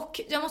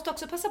 Och jag måste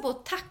också passa på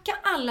att tacka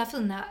alla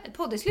fina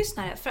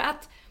poddlyssnare för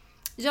att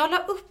jag la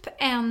upp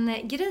en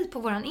grej på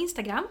våran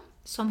Instagram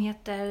som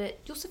heter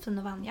Josefin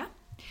och Vanja.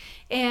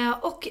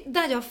 Och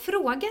där jag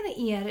frågade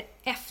er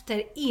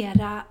efter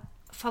era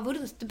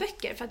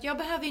favoritböcker. För att jag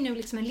behöver ju nu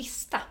liksom en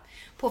lista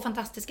på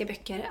fantastiska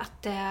böcker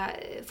att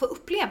få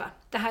uppleva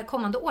det här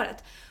kommande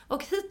året.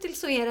 Och hittills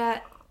så är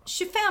det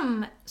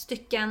 25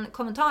 stycken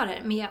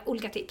kommentarer med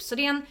olika tips. Så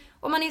det är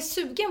om man är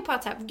sugen på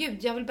att säga,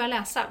 gud, jag vill börja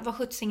läsa, vad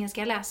sjuttsingen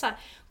ska jag läsa?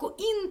 Gå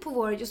in på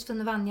vår Josefin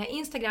och Vanja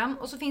Instagram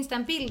och så finns det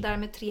en bild där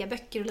med 3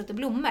 böcker och lite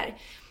blommor.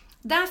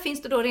 Där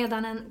finns det då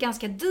redan en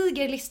ganska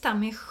diger lista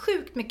med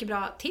sjukt mycket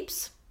bra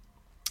tips.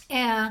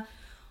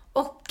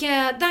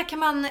 Där kan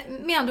man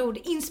med andra ord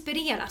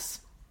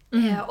inspireras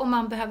om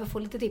man behöver få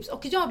lite tips.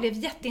 Och jag blev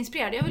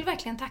jätteinspirerad. Jag vill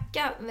verkligen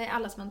tacka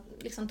alla som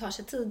liksom tar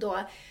sig tid och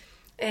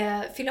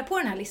fylla på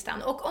den här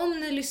listan. Och om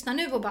ni lyssnar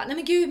nu och bara, nej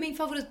men gud, min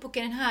favoritbok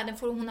är den här, den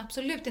får hon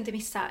absolut inte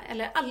missa,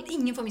 eller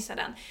ingen får missa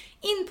den.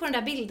 In på den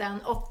där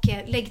bilden och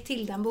lägg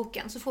till den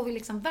boken, så får vi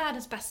liksom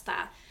världens bästa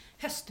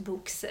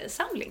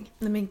höstbokssamling.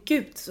 Nej men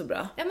gud, så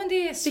bra. Ja men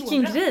det är så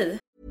vilken bra. Grej.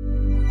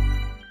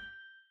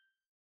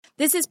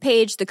 This is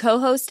Paige, the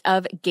co-host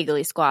of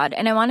Giggly Squad,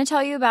 and I want to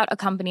tell you about a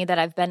company that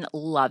I've been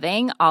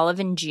loving,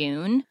 Olive &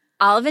 June.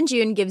 Olive &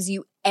 June gives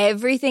you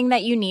everything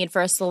that you need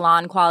for a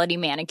salon-quality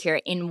manicure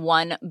in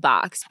one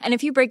box. And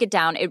if you break it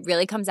down, it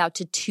really comes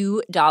out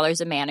to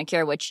 $2 a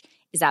manicure, which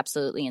is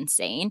absolutely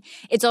insane.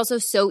 It's also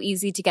so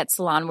easy to get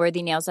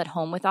salon-worthy nails at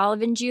home with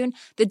Olive & June.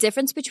 The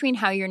difference between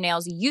how your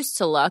nails used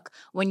to look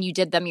when you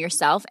did them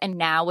yourself and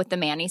now with the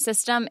Mani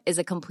system is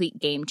a complete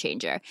game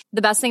changer.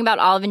 The best thing about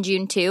Olive &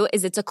 June, too,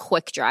 is it's a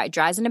quick dry.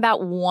 Dries in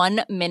about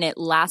 1 minute,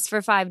 lasts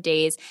for 5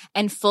 days,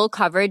 and full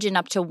coverage in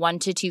up to 1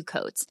 to 2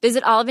 coats.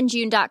 Visit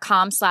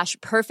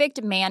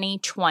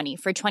oliveandjune.com/perfectmani20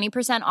 for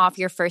 20% off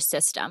your first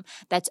system.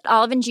 That's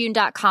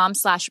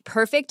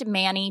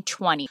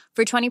oliveandjune.com/perfectmani20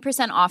 for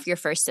 20% off your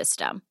first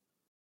system.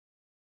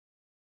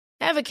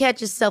 Ever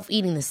catch yourself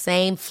eating the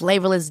same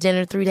flavorless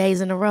dinner 3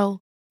 days in a row?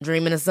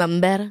 Dreaming of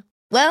something better?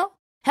 Well,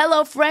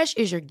 HelloFresh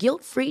is your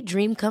guilt-free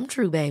dream come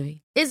true,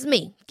 baby. It's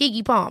me,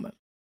 Keke Palmer.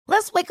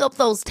 Let's wake up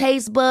those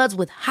taste buds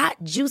with hot,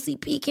 juicy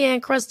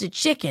pecan-crusted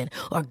chicken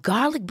or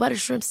garlic butter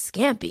shrimp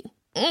scampi.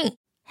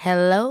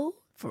 Hello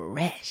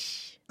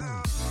Fresh.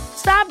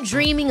 Stop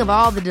dreaming of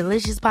all the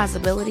delicious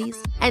possibilities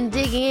and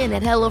dig in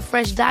at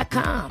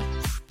HelloFresh.com.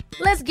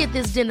 Let's get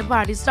this dinner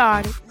party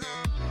started.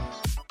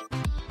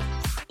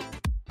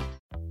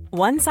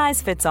 One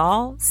size fits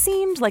all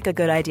seemed like a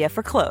good idea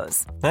for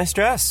clothes. Nice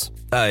dress.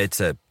 It's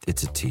a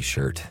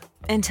t-shirt.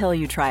 Until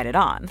you tried it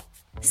on.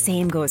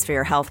 Same goes for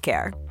your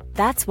healthcare.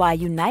 That's why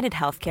United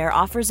Healthcare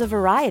offers a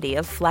variety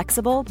of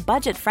flexible,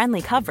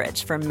 budget-friendly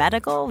coverage for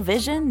medical,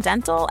 vision,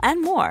 dental,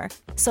 and more.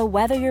 So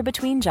whether you're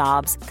between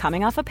jobs,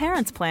 coming off a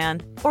parent's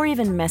plan, or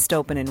even missed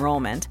open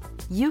enrollment,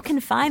 you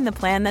can find the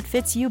plan that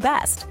fits you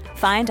best.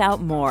 Find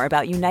out more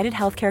about United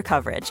Healthcare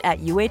coverage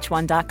at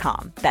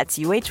uh1.com. That's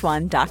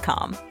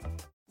uh1.com.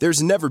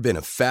 There's never been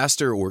a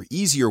faster or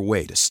easier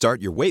way to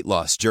start your weight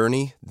loss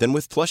journey than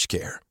with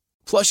PlushCare.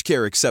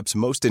 PlushCare accepts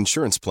most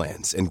insurance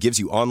plans and gives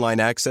you online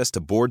access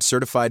to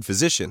board-certified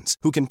physicians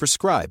who can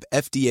prescribe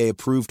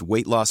FDA-approved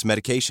weight loss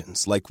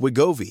medications like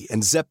Wegovy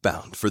and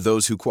Zepbound for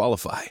those who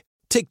qualify.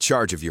 Take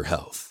charge of your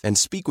health and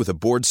speak with a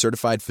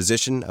board-certified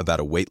physician about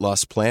a weight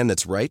loss plan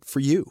that's right for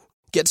you.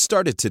 Get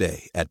started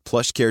today at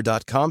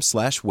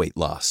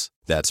plushcare.com/weightloss.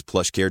 That's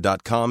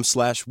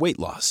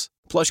plushcare.com/weightloss.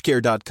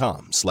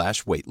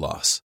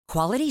 plushcare.com/weightloss.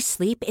 Quality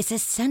sleep is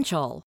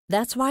essential.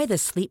 That's why the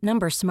Sleep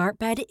Number Smart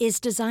Bed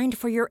is designed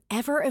for your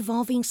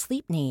ever-evolving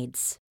sleep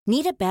needs.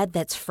 Need a bed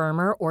that's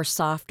firmer or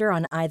softer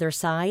on either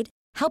side?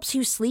 Helps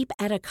you sleep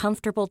at a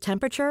comfortable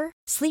temperature?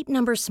 Sleep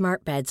Number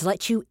Smart Beds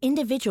let you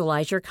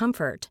individualize your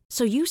comfort,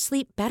 so you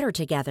sleep better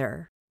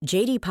together.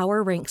 J.D.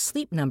 Power ranks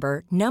Sleep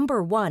Number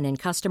 #1 in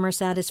customer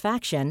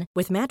satisfaction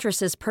with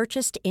mattresses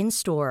purchased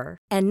in-store.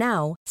 And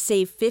now,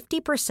 save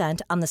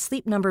 50% on the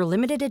Sleep Number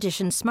Limited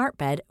Edition Smart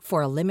Bed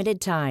for a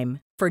limited time.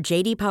 For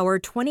J.D. Power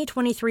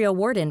 2023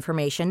 award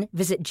information,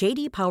 visit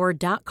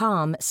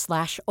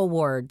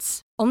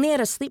jdpower.com/awards. Only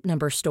at a Sleep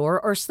Number store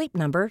or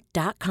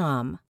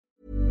sleepnumber.com.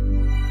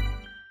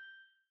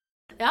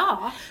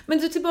 Ja, men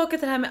du, tillbaka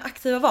till det här med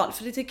aktiva val,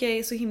 för det tycker jag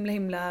är så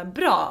himla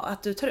bra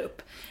att du tar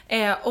upp.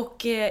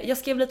 Jag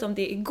skrev lite om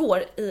det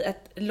igår i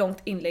ett långt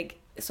inlägg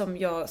som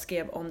jag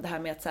skrev om det här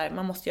med att så här,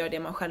 man måste göra det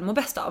man själv mår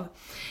bäst av.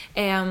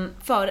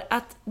 För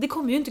att det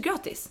kommer ju inte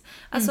gratis.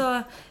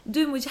 Alltså,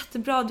 du mår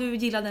jättebra, du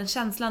gillar den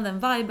känslan, den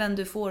viben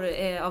du får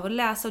av att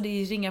läsa, och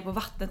det är ringar på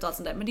vattnet och allt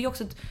sånt där. Men det är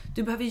också att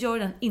du behöver göra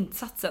den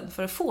insatsen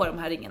för att få de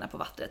här ringarna på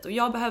vattnet. Och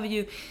jag behöver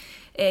ju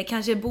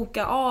kanske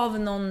boka av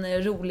någon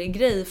rolig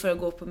grej för att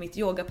gå på mitt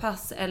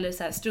yogapass, eller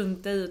så här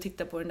strunta i och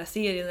titta på den där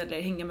serien,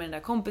 eller hänga med den där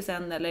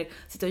kompisen, eller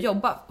sitta och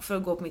jobba för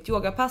att gå på mitt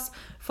yogapass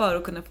för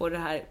att kunna få det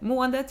här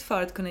måendet,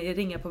 för att kunna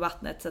ringa på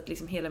vattnet, så att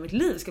liksom hela mitt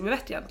liv ska bli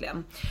bättre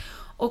egentligen.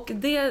 Och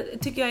det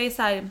tycker jag är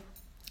så här,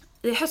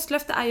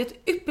 höstlöfte är ju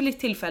ett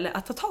ypperligt tillfälle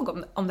att ta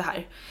tag om det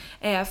här.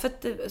 För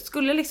att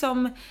skulle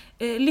liksom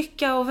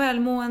lycka och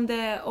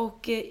välmående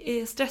och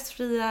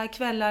stressfria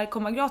kvällar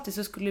komma gratis,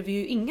 så skulle vi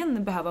ju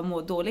ingen behöva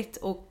må dåligt.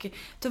 Och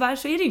tyvärr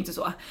så är det ju inte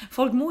så.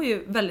 Folk mår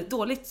ju väldigt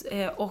dåligt,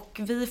 och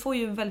vi får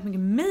ju väldigt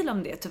mycket mejl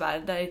om det tyvärr,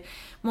 där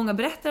många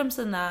berättar om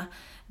sina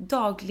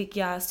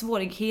dagliga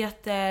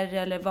svårigheter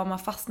eller vad man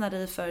fastnar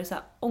i för så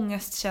här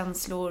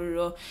ångestkänslor.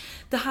 Och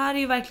det här är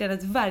ju verkligen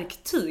ett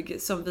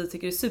verktyg som vi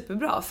tycker är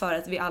superbra för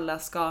att vi alla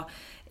ska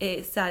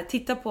så här,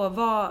 titta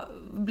på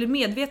bli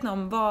medvetna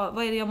om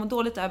vad är det jag mår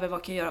dåligt över,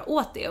 vad kan jag göra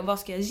åt det och vad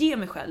ska jag ge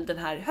mig själv den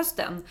här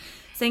hösten.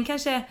 Sen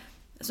kanske,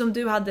 som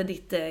du hade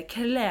ditt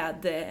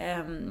klädlöfte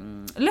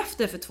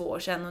för 2 år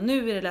sedan, och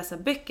nu är det läsa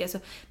böcker, så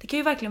det kan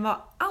ju verkligen vara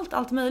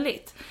allt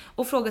möjligt,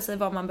 och fråga sig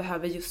vad man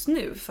behöver just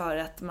nu för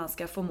att man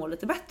ska få må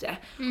lite bättre.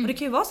 Och det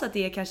kan ju vara så att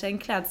det är kanske en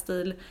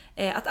klädstil,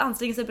 att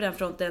anstränga sig på den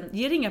fronten,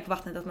 ge ringar på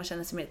vattnet, att man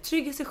känner sig mer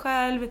trygg i sig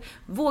själv,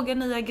 våga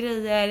nya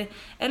grejer,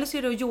 eller så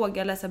är det att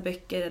yoga, läsa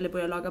böcker eller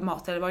börja laga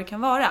mat eller vad det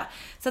kan vara.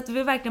 Så att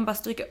vi verkligen bara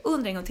stryka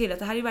under en gång till att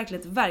det här är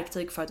verkligen ett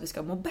verktyg för att vi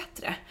ska må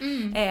bättre.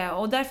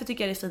 Och därför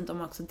tycker jag det är fint om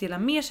man också delar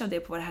med sig av det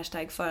på vår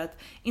hashtag, för att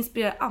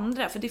inspirera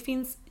andra, för det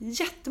finns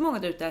jättemånga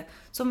där ute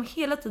som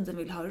hela tiden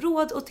vill ha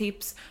råd och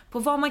tips på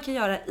vad man kan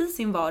göra i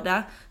sin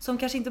vardag som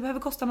kanske inte behöver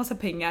kosta massa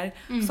pengar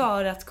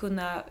för att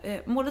kunna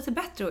må lite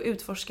bättre och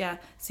utforska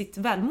sitt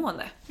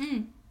välmående.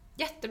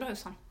 Jättebra,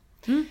 Hussan.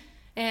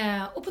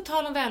 Och på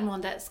tal om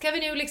välmående, ska vi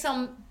nu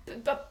liksom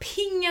bara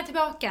pinga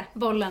tillbaka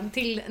bollen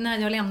till när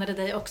jag lämnade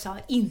dig också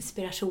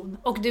inspiration,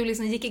 och du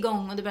liksom gick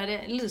igång och du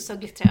började lysa och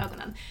glittra i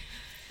ögonen.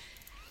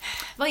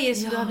 Vad är det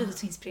som du har blivit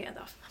så inspirerad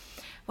av?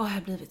 Vad har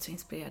jag blivit så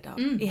inspirerad av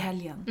i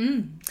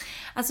helgen?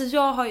 Alltså det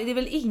är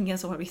väl ingen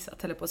som har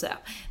missat, eller på att säga.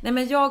 Nej,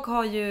 men jag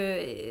har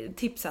ju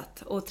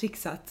tipsat och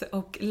trixat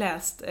och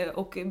läst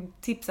och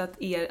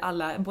tipsat er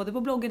alla, både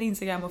på bloggen,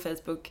 Instagram och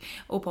Facebook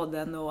och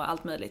podden och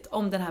allt möjligt,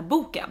 om den här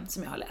boken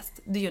som jag har läst,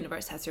 The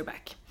Universe Has Your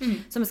Back,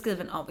 som är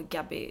skriven av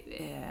Gabby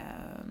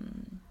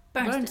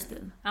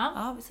Bernstein.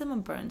 Ja, säger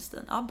man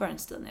Bernstein? Ja,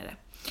 Bernstein är det.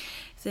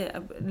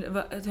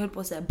 jag höll på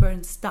att säga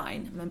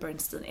Bernstein, men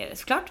Bernstein är det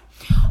såklart.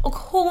 Och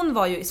hon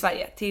var ju i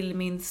Sverige till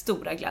min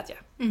stora glädje.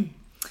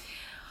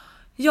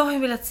 Jag har ju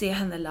velat se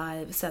henne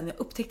live sen jag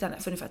upptäckte henne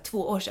för ungefär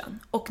 2 år sedan.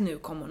 Och nu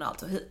kom hon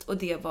alltså hit. Och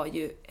det var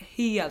ju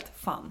helt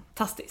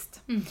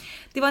fantastiskt.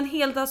 Det var en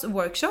heldags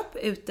workshop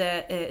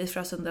ute i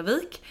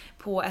Frösundavik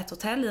på ett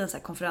hotell i en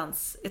sån här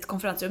ett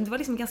konferensrum. Det var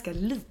liksom ganska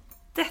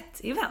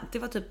litet event. Det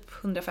var typ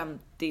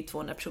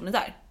 150-200 personer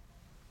där.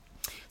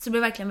 Så det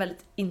blev verkligen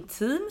väldigt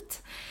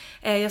intimt.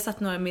 Jag satt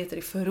några meter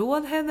i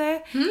förråd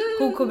henne.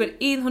 Hon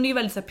kommer in, hon är ju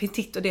väldigt så här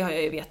petit och det har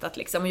jag ju vetat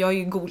liksom. Och jag har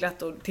ju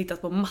googlat och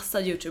tittat på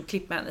massa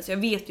YouTube-klipp med henne. Så jag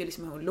vet ju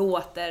liksom hur hon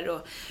låter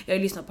och jag har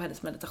ju lyssnat på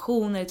hennes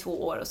meditationer i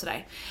 2 år och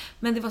sådär.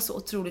 Men det var så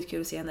otroligt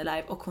kul att se henne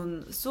live och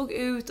hon såg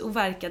ut och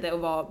verkade och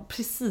var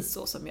precis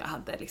så som jag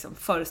hade liksom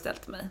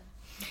föreställt mig.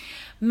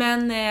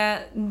 Men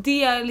det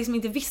jag liksom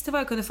inte visste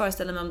vad jag kunde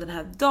föreställa mig om den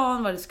här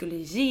dagen, vad det skulle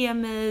ge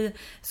mig.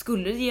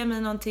 Skulle det ge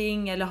mig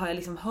någonting eller har jag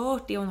liksom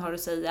hört det hon har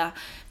att säga?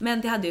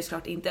 Men det hade jag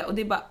såklart inte och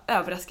det bara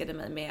överraskade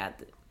mig med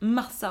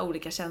massa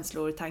olika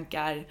känslor,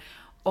 tankar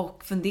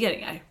och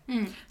funderingar.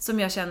 Som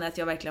jag känner att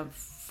jag verkligen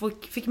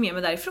fick med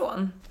mig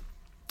därifrån.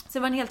 Så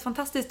det var en helt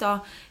fantastisk dag.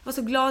 Jag var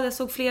så glad, jag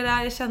såg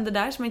flera jag kände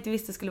där som jag inte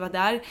visste skulle vara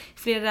där.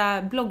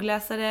 Flera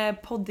bloggläsare,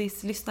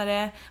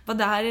 poddis-lyssnare var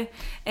där.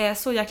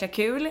 Så jäkla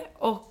kul.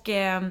 Och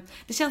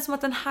det känns som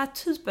att den här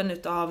typen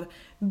av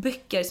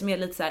böcker som är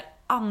lite så här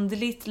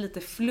andligt,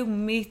 lite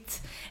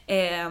flummigt.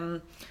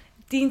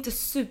 Det är inte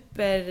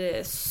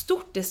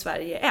superstort i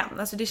Sverige än.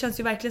 Alltså det känns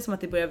ju verkligen som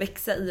att det börjar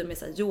växa i och med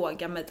så här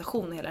yoga,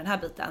 meditation och hela den här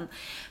biten.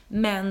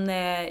 Men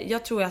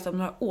jag tror att om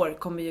några år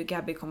kommer ju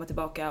Gabby komma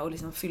tillbaka och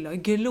liksom fylla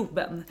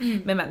globen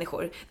med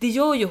människor. Det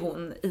gör ju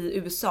hon i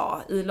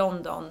USA, i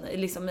London,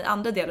 liksom i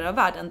andra delar av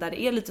världen där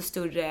det är lite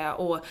större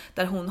och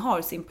där hon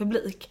har sin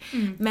publik.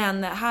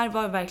 Men här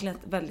var det verkligen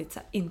ett väldigt så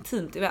här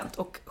intimt event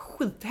och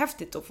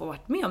skithäftigt att få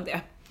varit med om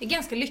det. Det är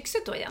ganska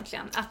lyxigt då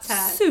egentligen att så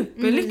här,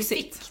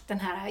 superlyxigt. ni fick den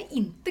här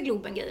inte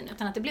Globen-grejen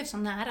utan att det blev så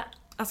nära.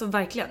 Alltså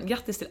verkligen,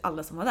 grattis till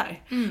alla som var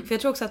där. För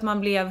jag tror också att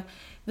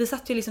vi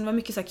satt ju liksom, det var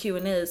mycket så här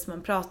Q&As,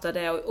 man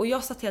pratade och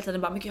jag satt hela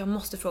tiden bara, men jag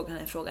måste fråga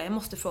henne en fråga, jag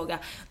måste fråga,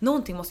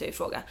 någonting måste jag ju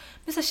fråga.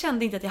 Men så jag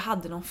kände inte att jag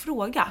hade någon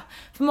fråga.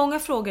 För många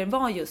frågor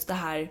var just det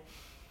här,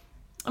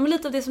 ja, men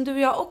lite av det som du och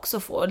jag också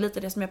får, lite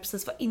av det som jag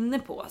precis var inne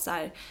på så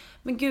här,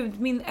 men gud,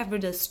 min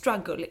everyday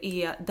struggle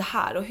är det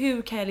här och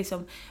hur kan jag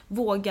liksom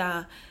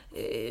våga,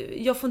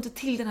 jag får inte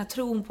till den här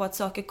tron på att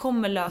saker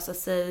kommer lösa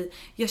sig,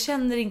 jag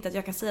känner inte att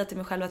jag kan säga till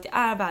mig själv att jag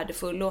är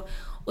värdefull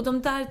och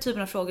de där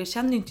typerna av frågor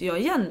känner inte jag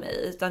igen mig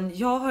i, utan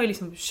jag har ju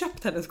liksom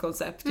köpt hennes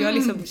koncept, jag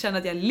liksom känner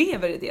att jag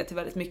lever i det till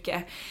väldigt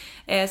mycket,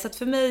 så att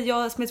för mig,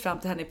 jag smitt fram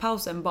till henne i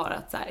pausen bara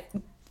att så här,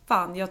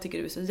 fan, jag tycker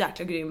du är så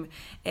jäkla grym,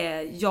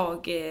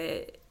 jag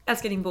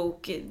älskar din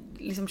bok,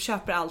 liksom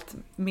köper allt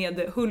med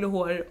hull och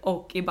hår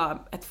och är bara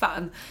ett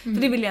fan. För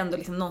det vill jag ändå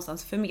liksom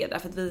någonstans förmedla,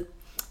 för att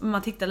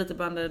man tittar lite på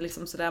varandra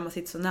liksom sådär, man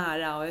sitter så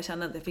nära och jag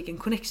kände att jag fick en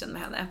connection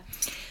med henne.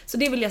 Så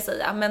det vill jag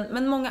säga.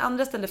 Men många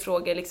andra ställde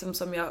frågor liksom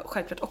som jag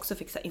självklart också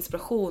fick så här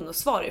inspiration och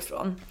svar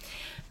ifrån.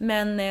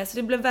 Men så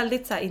det blev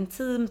väldigt så här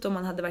intimt och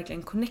man hade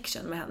verkligen en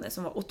connection med henne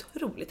som var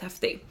otroligt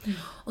häftig.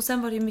 Och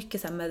sen var det ju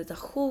mycket så här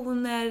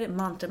meditationer,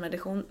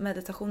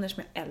 mantra-meditationer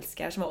som jag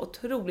älskar, som var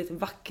otroligt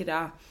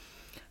vackra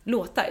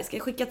låtar. Ska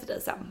jag skicka till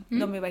dig sen?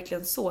 De är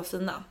verkligen så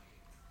fina.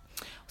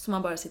 Så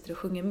man bara sitter och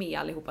sjunger med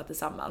allihopa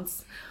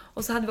tillsammans.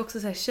 Och så hade vi också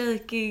så här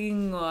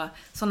shaking och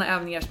såna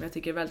övningar som jag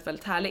tycker är väldigt,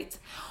 väldigt härligt.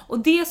 Och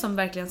det som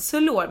verkligen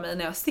slår mig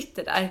när jag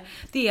sitter där,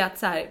 det är att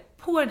så här,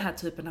 på den här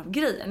typen av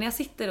grejer, när jag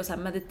sitter och så här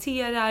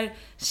mediterar,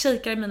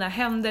 shakar mina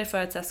händer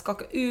för att så här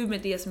skaka ur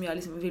med det som jag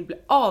liksom vill bli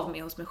av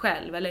med hos mig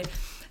själv, eller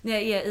när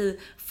jag är i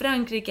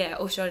Frankrike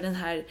och kör den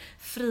här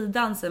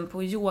fridansen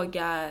på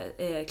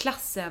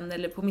yogaklassen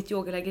eller på mitt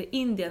yogaläger i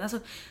Indien. Alltså,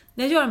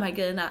 när jag gör de här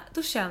grejerna,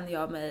 då känner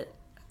jag mig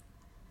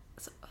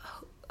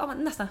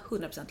nästan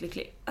 100%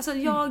 lycklig. Alltså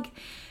jag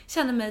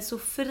känner mig så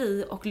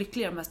fri och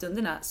lycklig i de här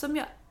stunderna som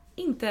jag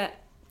inte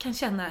kan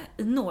känna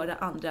i några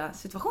andra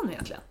situationer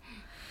egentligen.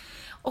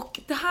 Och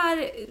det här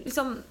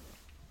liksom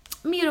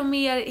mer och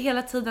mer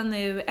hela tiden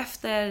nu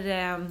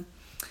efter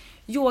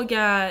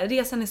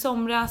yogaresan i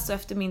somras och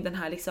efter den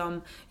här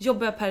liksom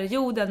jobbiga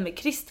perioden med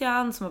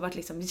Christian som har varit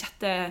liksom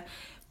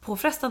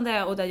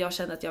jättepåfrestande och där jag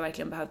kände att jag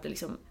verkligen behövde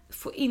liksom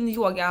få in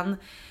yogan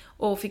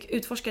och fick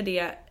utforska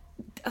det.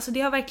 Alltså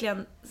det har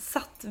verkligen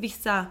satt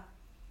vissa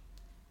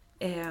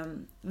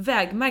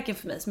vägmärken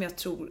för mig som jag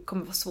tror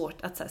kommer vara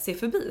svårt att så här, se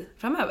förbi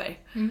framöver.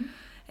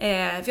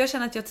 För jag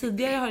känner att jag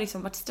tidigare har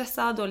liksom varit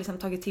stressad och liksom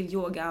tagit till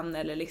yogan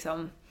eller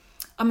liksom,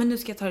 ja men nu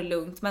ska jag ta det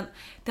lugnt, men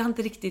det har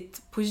inte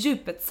riktigt på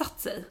djupet satt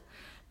sig.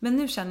 Men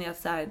nu känner jag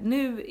att så här,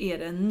 nu är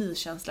det en ny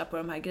känsla på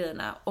de här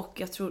grejerna och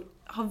jag tror,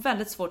 har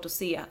väldigt svårt att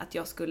se att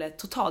jag skulle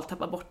totalt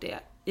tappa bort det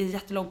i en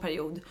jättelång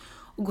period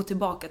och gå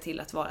tillbaka till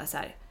att vara så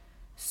här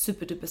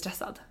superduper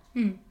stressad.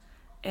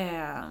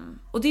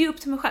 Och det är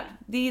upp till mig själv.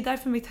 Det är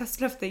därför mitt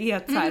höstlöfte är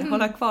att så här,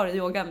 hålla kvar i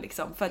yogan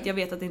liksom, för att jag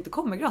vet att det inte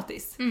kommer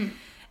gratis.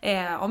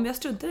 Om jag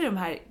struntar i de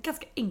här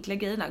ganska enkla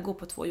grejerna, gå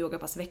på 2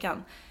 yogapass i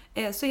veckan,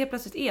 så helt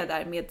plötsligt är jag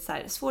där med så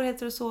här,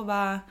 svårigheter att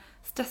sova,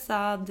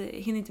 stressad,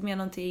 hinner inte med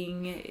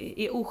någonting,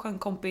 är oskön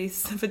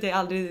kompis för att jag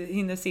aldrig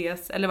hinner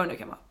ses, eller vad det nu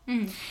kan vara.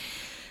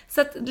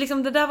 Så att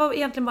liksom, det där var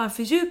egentligen bara en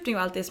fördjupning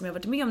av allt det som jag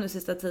varit med om den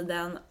sista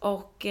tiden.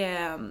 Och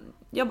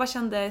jag bara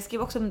kände,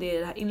 skrev också om det i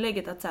det här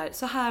inlägget, att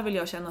så här vill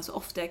jag känna så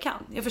ofta jag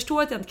kan. Jag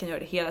förstår att jag inte kan göra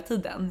det hela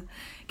tiden.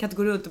 Jag kan inte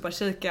gå runt och bara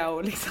kika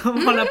och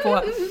liksom hålla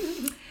på.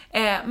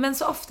 Men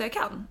så ofta jag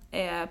kan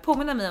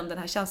påminna mig om den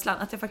här känslan,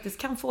 att jag faktiskt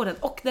kan få den.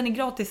 Och den är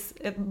gratis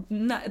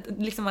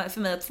liksom för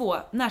mig att få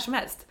när som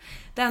helst.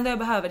 Det enda jag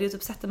behöver är att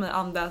typ sätta mig och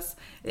andas,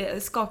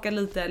 skaka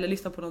lite eller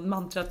lyssna på någon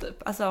mantra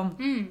typ. Alltså,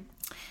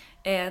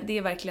 det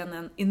är verkligen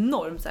en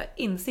enorm så här,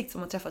 insikt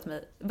som har träffat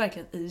mig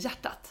verkligen i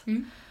hjärtat.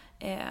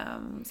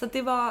 Så att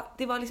det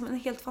var liksom en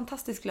helt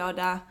fantastisk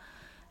lördag.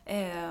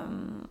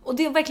 Och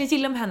det jag verkligen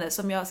gillar med henne,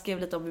 som jag skrev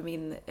lite om i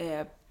min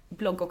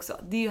blogg också,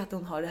 det är ju att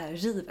hon har det här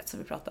rivet som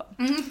vi pratar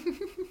om.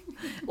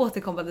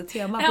 Återkommande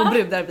tema på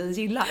brudar vi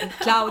gillar.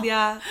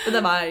 Claudia,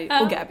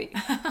 Damar och Gabby.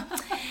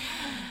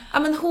 Ja,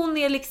 men hon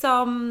är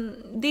liksom,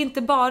 det är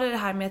inte bara det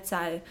här med att så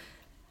här,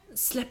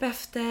 släpp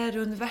efter,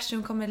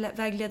 universum kommer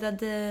vägleda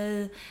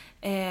dig,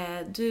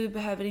 du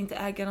behöver inte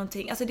äga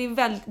någonting. Alltså det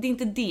är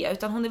inte det,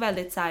 utan hon är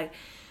väldigt så här.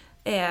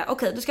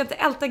 Okej, du ska inte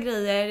älta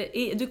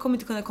grejer, du kommer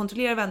inte kunna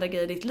kontrollera varandra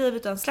grejer i ditt liv,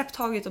 utan släpp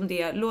taget om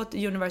det, låt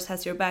universe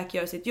has your back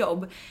göra sitt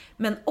jobb.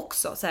 Men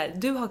också så här,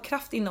 du har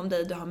kraft inom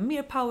dig, du har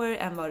mer power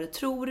än vad du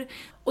tror.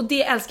 Och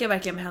det älskar jag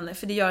verkligen med henne,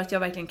 för det gör att jag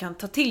verkligen kan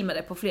ta till mig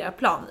det på flera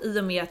plan, i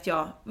och med att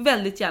jag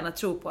väldigt gärna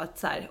tror på att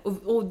så här,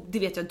 och det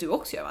vet jag att du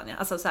också gör, Vanja.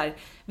 Alltså så här,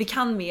 vi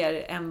kan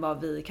mer än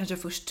vad vi kanske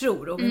först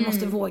tror, och vi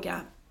måste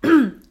våga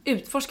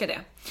utforska det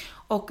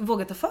och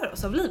våga ta för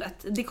oss av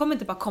livet. Det kommer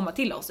inte bara komma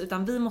till oss,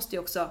 utan vi måste ju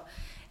också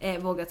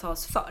våga ta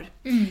oss för.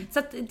 Så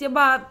att jag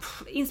bara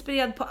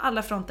inspirerad på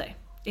alla fronter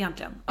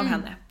egentligen av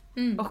henne.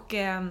 Och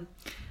ja,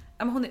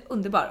 men hon är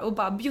underbar och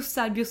bara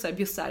bjussar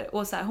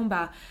och så här, hon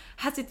bara,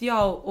 här sitter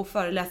jag och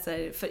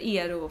föreläser för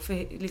er och för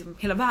liksom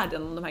hela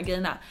världen om de här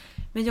grejerna,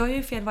 men jag gör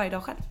ju fel varje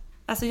dag själv.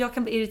 Alltså jag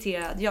kan bli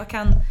irriterad, jag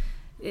kan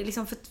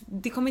liksom, för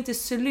det kommer inte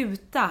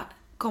sluta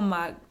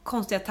komma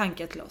konstiga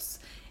tankar till oss,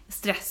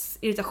 stress,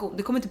 irritation,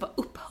 det kommer inte bara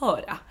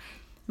upphöra.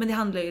 Men det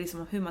handlar ju liksom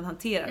om hur man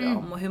hanterar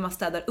dem och hur man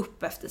städar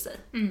upp efter sig.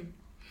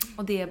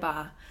 Och det är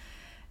bara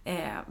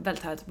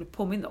väldigt härligt att bli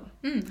påmind om.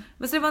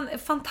 Men så det var en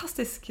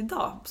fantastisk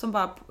dag som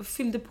bara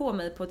fyllde på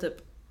mig på typ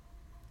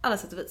alla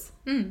sätt och vis.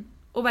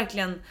 Och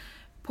verkligen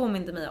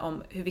påminde mig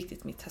om hur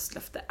viktigt mitt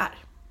höstlöfte är.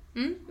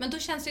 Men då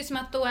känns det ju som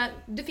att då,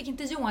 du fick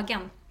inte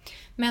yogan,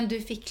 men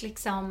du fick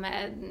liksom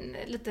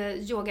lite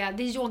yoga,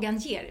 det yogan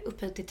ger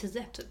upphöjt till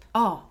 10 typ.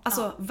 Ja,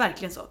 alltså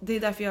verkligen så. Det är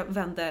därför jag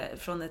vände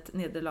från ett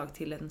nederlag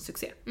till en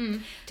succé.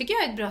 Tycker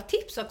jag är ett bra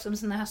tips också med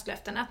sina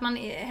höstlöften, att man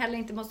heller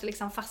inte måste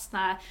liksom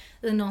fastna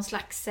i någon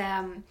slags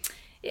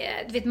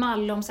du vet,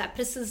 mall om så här,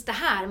 precis det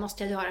här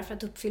måste jag göra för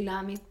att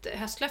uppfylla mitt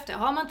höstlöfte.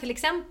 Har man till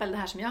exempel det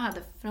här som jag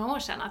hade för några år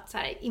sedan, att så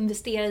här,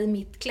 investera i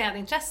mitt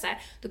klädintresse,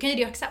 då kan ju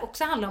det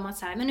också handla om att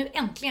så här, men nu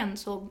äntligen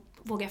så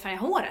vågar jag färga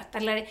håret,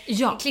 eller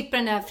klippa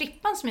den där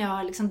frippan som jag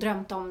har liksom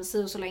drömt om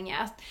så länge.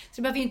 Så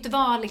det behöver ju inte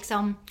vara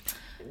liksom,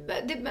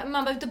 man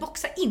behöver inte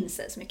boxa in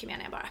sig så mycket,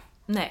 menar jag bara.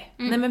 Nej,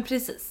 nej men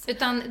precis.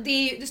 Utan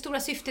det stora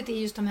syftet är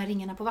just de här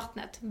ringarna på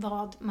vattnet,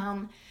 vad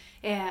man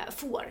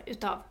får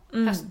utav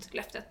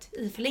höstlöftet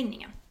i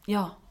förlängningen.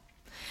 Ja.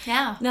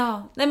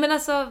 Nej men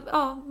alltså,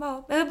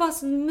 det var bara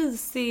så en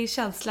mysig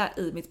känsla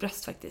i mitt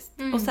bröst faktiskt.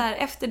 Och så här,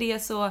 efter det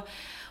så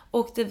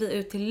åkte vi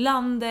ut till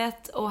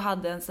landet och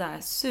hade en så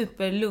här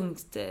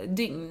superlugnt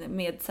dygn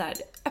med så här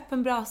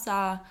öppen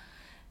brasa,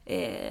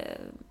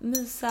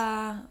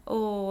 mysa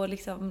och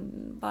liksom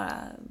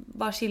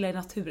bara chilla i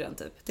naturen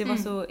typ. Det var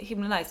så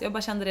himla nice. Jag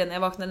bara kände det när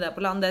jag vaknade där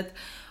på landet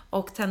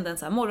och tände en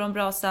så här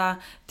morgonbrasa,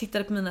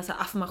 tittade på mina så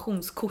här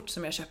affirmationskort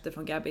som jag köpte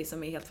från Gabby,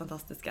 som är helt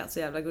fantastiska, så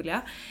jävla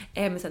gulliga,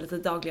 med så här lite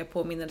dagliga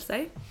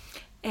påminnelser.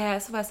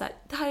 Så var jag så här,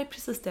 det här är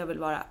precis det jag vill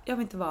vara. Jag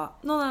vill inte vara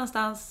någon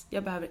annanstans,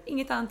 jag behöver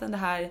inget annat än det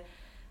här.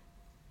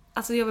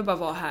 Alltså jag vill bara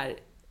vara här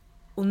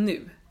och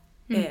nu.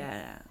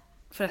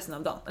 För resten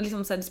av dagen.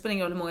 Liksom så här, det spelar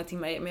ingen roll hur många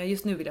timmar jag är, men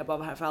just nu vill jag bara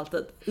vara här för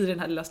alltid. I den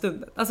här lilla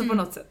stunden. Alltså på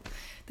något sätt.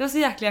 Det var så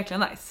jäkla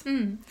nice.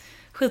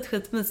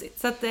 Skitmysigt.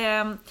 Så att,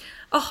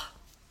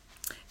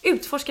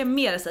 utforska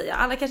mer, säger jag.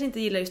 Alla kanske inte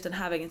gillar just den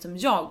här vägen som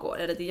jag går,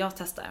 eller det jag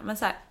testar. Men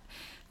så här,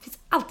 det finns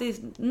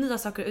alltid nya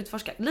saker att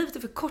utforska. Livet är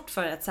för kort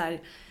för att så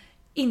här,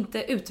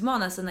 inte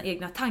utmana sina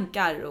egna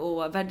tankar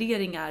och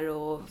värderingar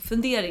och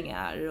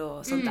funderingar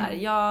och sånt där.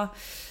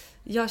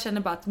 Jag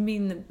känner bara att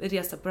min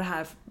resa på det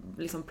här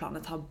liksom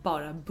planet har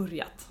bara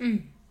börjat.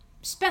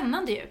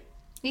 Spännande ju.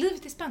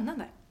 Livet är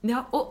spännande.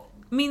 Ja, och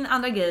min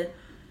andra grej,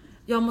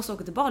 jag måste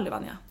åka till Bali,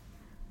 Vanja.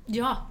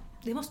 Ja,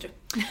 det måste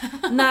du.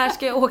 När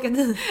ska jag åka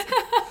dit?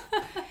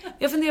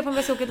 Jag funderar på om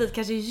jag ska åka dit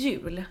kanske i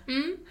jul.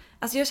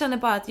 Alltså jag känner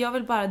bara att jag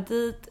vill bara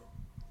dit,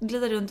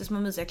 glida runt i små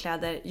mysiga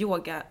kläder,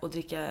 yoga och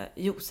dricka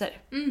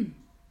juicer.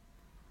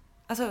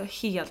 Alltså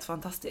helt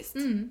fantastiskt.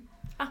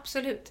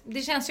 Absolut.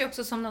 Det känns ju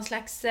också som någon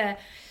slags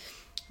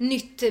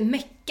nytt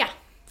mecka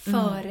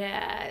för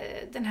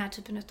den här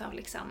typen av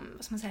liksom,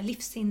 vad ska man säga,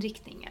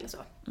 livsinriktning eller så.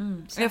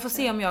 Så jag får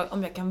se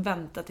om jag kan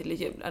vänta till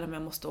jul eller om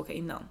jag måste åka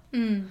innan.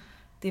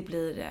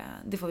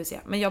 Det får vi se.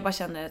 Men jag bara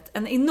känner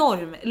en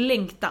enorm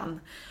längtan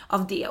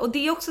av det. Och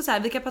det är också så här,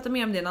 vi kan prata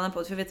mer om det i en annan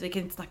podd, för jag vet att vi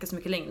kan inte snacka så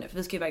mycket längre för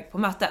vi ska iväg på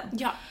möten.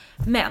 Ja.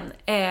 Men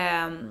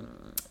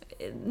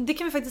det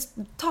kan vi faktiskt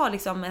ta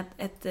liksom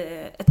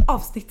ett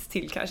avsnitt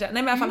till kanske. Nej,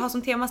 men i alla fall ha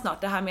som tema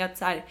snart det här med att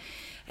så här,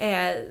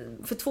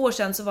 för 2 år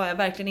sedan så var jag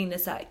verkligen inne i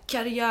så här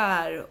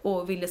karriär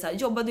och ville så här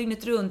jobba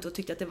dygnet runt och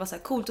tyckte att det var så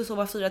här coolt att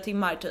sova 4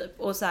 timmar typ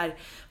och så här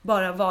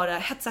bara vara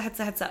hetsa,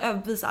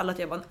 övervisa alla att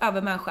jag var en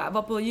övermänniska,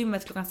 var på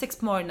gymmet klockan 6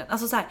 på morgonen,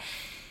 alltså så här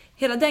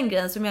hela den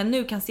grejen som jag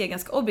nu kan se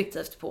ganska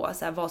objektivt på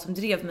så här, vad som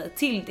drev mig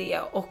till det,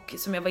 och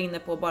som jag var inne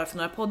på bara för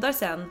några poddar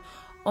sen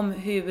om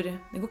hur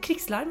det går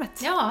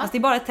krigslarmet. Ja. Fast det är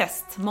bara ett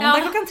test.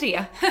 Måndag klockan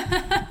 3.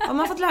 Har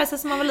man fått lära sig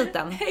som man var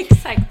liten.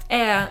 Exakt.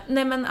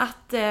 Nej, men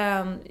att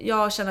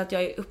jag känner att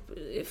jag är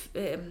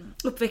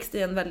uppväxt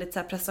i en väldigt så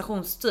här,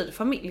 prestationsstyrd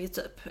familj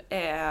typ.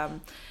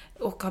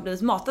 Och har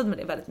blivit matad med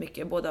det väldigt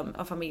mycket, både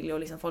av familj och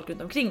liksom folk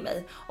runt omkring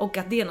mig. Och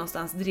att det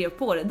någonstans drev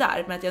på det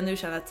där. Men att jag nu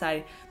känner att så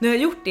här, nu har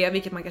jag gjort det,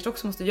 vilket man kanske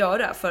också måste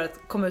göra för att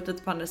komma ut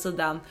lite på andra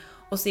sidan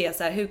och se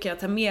så här, hur kan jag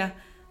ta med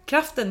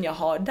kraften jag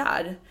har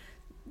där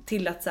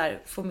till att så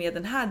här, få med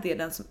den här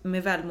delen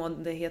med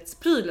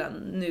välmåendhetsprylen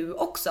nu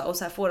också, och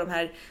så här, få de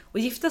här och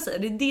gifta sig.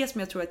 Det är det som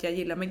jag tror att jag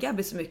gillar med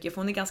Gabby så mycket,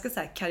 för hon är ganska så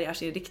här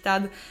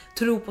karriärsinriktad,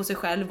 tror på sig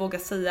själv, vågar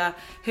säga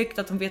högt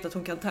att hon vet att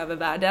hon kan ta över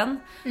världen,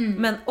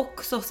 men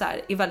också så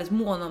här, är väldigt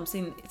mån om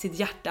sitt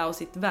hjärta och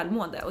sitt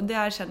välmående, och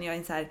där känner jag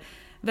en så här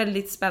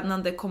väldigt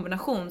spännande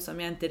kombination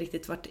som jag inte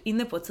riktigt varit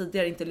inne på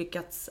tidigare, inte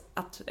lyckats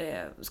att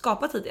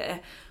skapa tidigare,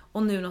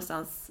 och nu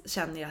någonstans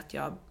känner jag att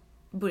jag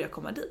börjar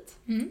komma dit.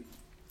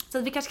 Så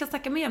att vi kanske kan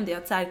snacka mer om det,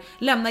 att så här,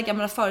 lämna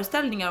gamla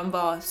föreställningar om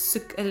vad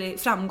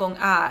framgång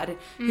är,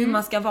 hur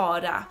man ska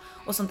vara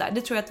och sånt där.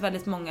 Det tror jag att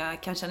väldigt många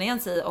kan känna igen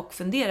sig och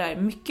funderar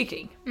mycket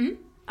kring.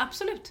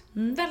 Absolut.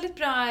 Väldigt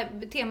bra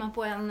tema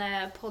på en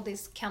podd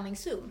is coming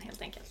soon,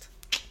 helt enkelt.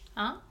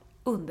 Ja.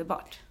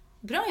 Underbart.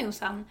 Bra,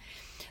 Jossan.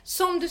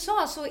 Som du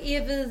sa så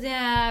är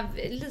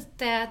vi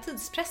lite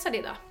tidspressade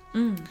idag.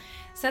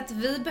 Så att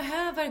vi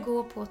behöver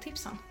gå på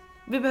tipsen.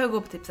 Vi behöver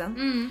gå på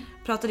tipsen.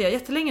 Pratade jag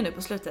jättelänge nu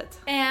på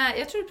slutet?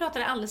 Jag tror du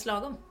pratade alldeles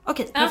lagom.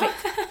 Okej, perfekt.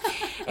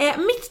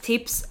 Mitt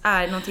tips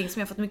är någonting som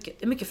jag fått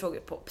mycket frågor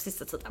på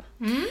sista tiden.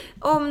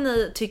 Om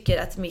ni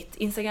tycker att mitt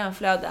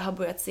Instagramflöde har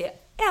börjat se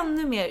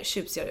ännu mer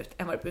tjusigare ut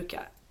än vad det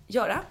brukar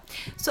göra,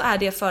 så är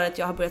det för att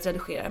jag har börjat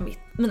redigera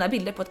mina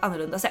bilder på ett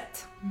annorlunda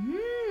sätt.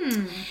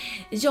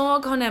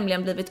 Jag har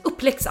nämligen blivit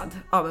uppläxad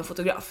av en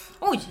fotograf.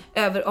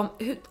 Över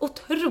hur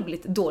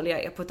otroligt dålig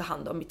jag är på att ta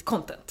hand om mitt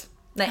content.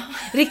 Nej,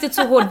 riktigt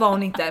så hård var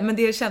hon inte, men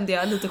det kände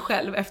jag lite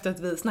själv efter att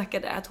vi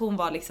snackade, att hon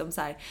var liksom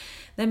så här: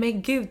 nej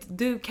men gud,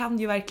 du kan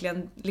ju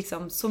verkligen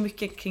liksom så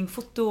mycket kring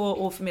foto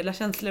och förmedla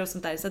känslor och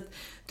sånt där, så att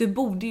du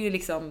borde ju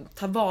liksom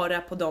ta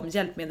vara på de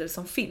hjälpmedel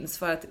som finns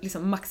för att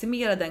liksom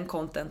maximera den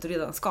content du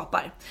redan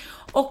skapar.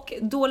 Och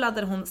då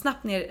laddade hon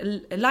snabbt ner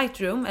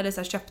Lightroom, eller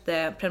så här,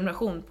 köpte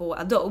prenumeration på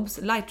Adobes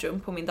Lightroom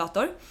på min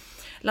dator.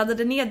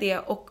 Laddade ner det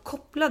och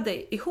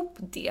kopplade ihop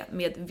det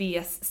med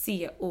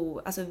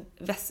VSCO, alltså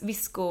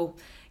Visco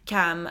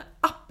Cam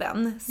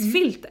appens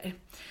filter.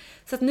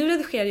 Så att nu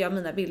redigerar jag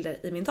mina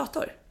bilder i min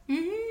dator.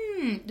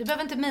 Du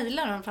behöver inte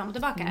mejla dem fram och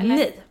tillbaka, eller?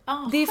 Nej,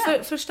 det är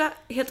för första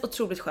helt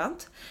otroligt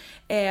skönt.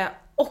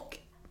 Och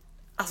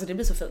alltså det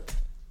blir så fint.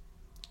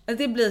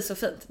 Det blir så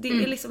fint. Det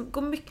är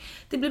liksom,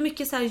 det blir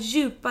mycket så här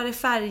djupare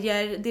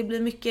färger, det blir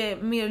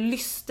mycket mer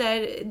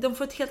lyster, de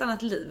får ett helt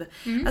annat liv.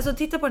 Alltså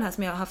titta på den här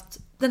som jag har haft,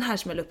 den här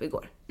som jag la upp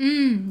igår.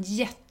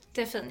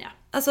 Jättefin, ja.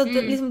 Alltså det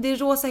är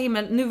rosa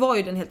himmel. Nu var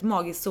ju den helt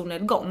magisk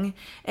solnedgång,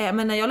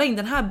 men när jag la in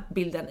den här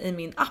bilden i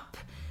min app,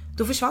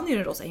 då försvann ju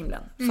den rosa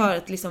himlen för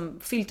att liksom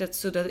filtret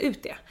suddade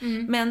ut det.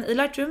 Men i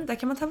Lightroom, där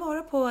kan man ta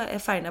vara på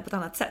färgerna på ett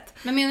annat sätt.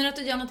 Men menar du att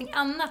du gör någonting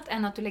annat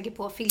än att du lägger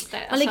på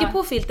filter? Man lägger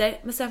på filter,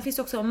 men sen finns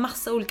det också en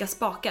massa olika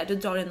spakar. Du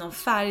drar in någon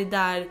färg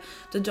där,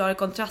 du drar i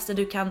kontraster,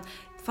 du kan...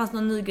 Det fanns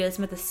någon ny grej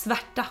som heter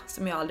svärta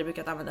som jag aldrig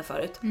brukat använda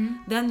förut.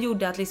 Den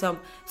gjorde att liksom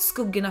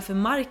skuggorna för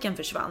marken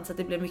försvann så att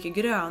det blev mycket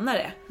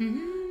grönare.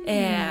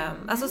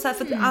 Alltså så här,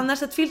 för att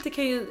annars ett filter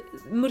kan ju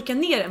mörka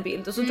ner en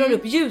bild och så drar du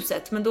upp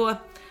ljuset, men då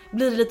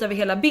blir det lite över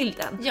hela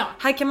bilden. Ja.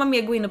 Här kan man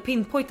mer gå in och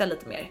pinpointa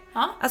lite mer.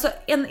 Alltså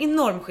en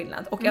enorm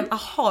skillnad och en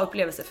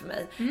aha-upplevelse för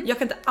mig. Jag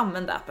kan inte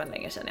använda appen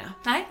längre, känner jag.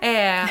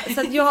 Nej.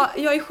 Så att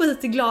jag är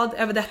skitglad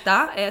över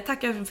detta.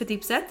 Tackar för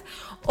tipset.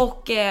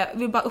 Och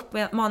vill bara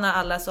uppmana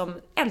alla som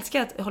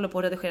älskar att hålla på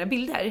och redigera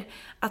bilder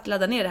att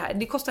ladda ner det här.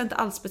 Det kostar inte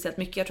alls speciellt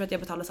mycket. Jag tror att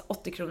jag betalar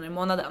 80 kronor i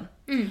månaden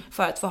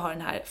för att få ha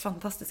den här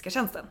fantastiska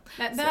tjänsten.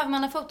 Behöver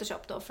man ha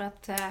Photoshop då för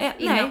att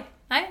Nej.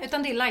 Nej,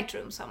 utan det är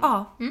Lightroom som...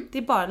 Ja, det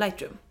är bara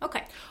Lightroom.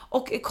 Okej.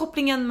 Och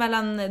kopplingen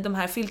mellan de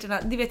här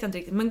filtrerna, det vet jag inte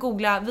riktigt. Men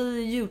googla, vi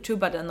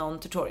youtubade någon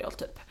tutorial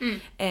typ.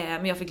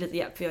 Men jag fick lite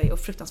hjälp för jag är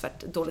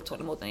fruktansvärt dåligt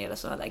tålamod när det gäller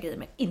sådana där grejer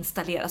med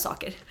installera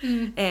saker.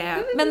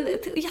 Men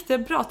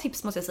jättebra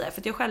tips måste jag säga.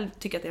 För att jag själv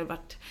tycker att det har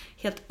varit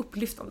helt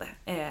upplyftande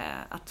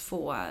att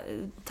få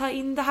ta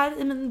in det här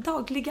i min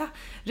dagliga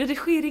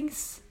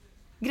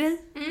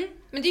redigeringsgrej.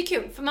 Men det är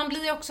kul, för man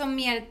blir ju också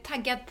mer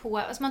taggad på,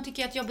 alltså man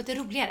tycker att jobbet är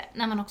roligare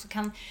när man också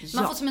kan,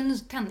 man får som en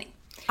nytändning.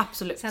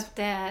 Absolut. Så att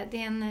det är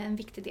en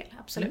viktig del,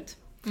 absolut.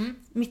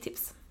 Mitt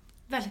tips.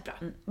 Väldigt bra.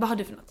 Vad har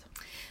du för något?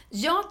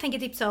 Jag tänker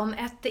tipsa om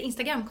ett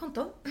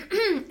Instagramkonto.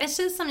 En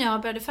tjej som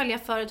jag började följa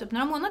för typ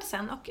några månader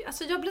sedan. Och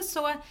alltså jag blev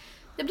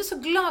så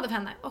glad av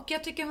henne. Och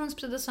jag tycker hon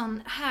sprider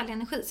sån härlig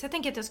energi. Så jag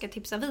tänker att jag ska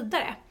tipsa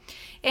vidare.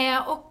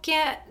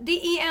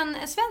 Det är en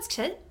svensk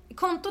tjej.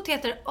 Kontot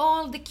heter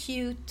All the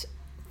Cute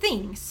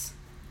Things.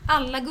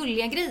 Alla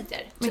gulliga grejer.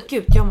 Typ. Men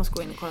gud, jag måste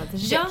gå in och kolla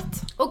direkt. Ja,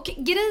 och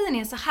grejen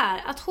är så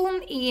här att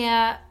hon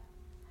är...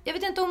 Jag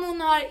vet inte om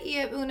hon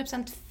är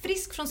 100%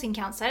 frisk från sin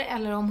cancer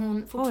eller om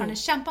hon fortfarande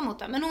kämpar mot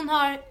det. Men hon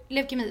har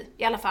leukemi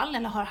i alla fall,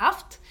 eller har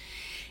haft.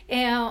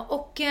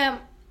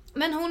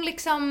 Men hon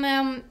liksom...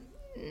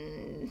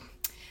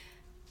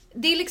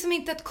 det är liksom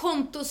inte ett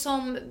konto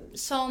som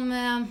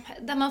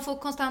där man får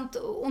konstant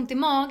ont i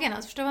magen.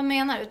 Alltså, förstår vad jag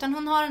menar? Utan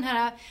hon har den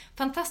här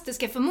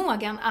fantastiska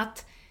förmågan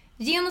att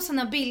genom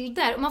sina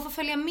bilder, och man får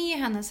följa med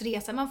hennes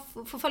resa, man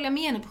får följa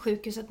med henne på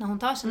sjukhuset när hon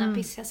tar sina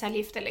pissiga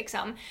cellgifter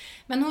liksom.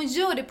 Men hon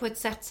gör det på ett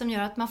sätt som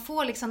gör att man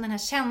får liksom den här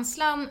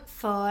känslan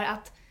för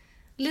att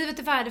livet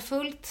är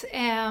värdefullt,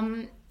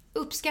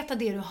 uppskatta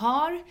det du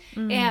har,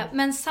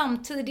 men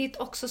samtidigt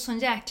också sån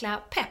jäkla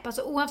pepp.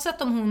 Alltså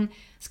oavsett om hon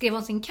skrev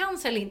om sin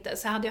cancer eller inte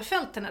så hade jag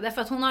följt henne.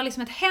 Därför att hon har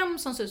liksom ett hem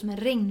som ser ut som en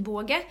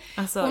regnbåge.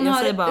 Alltså, hon jag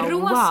har säger bara,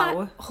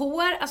 rosa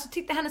hår. Alltså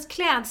titta, hennes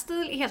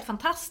klädstil är helt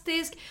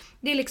fantastisk.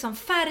 Det är liksom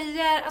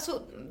färger.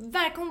 Alltså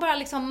hon bara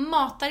liksom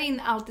matar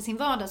in allt i sin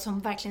vardag som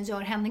verkligen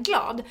gör henne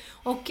glad.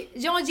 Och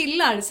jag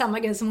gillar samma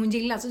grej som hon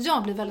gillar. Så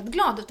jag blir väldigt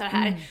glad utav det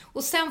här.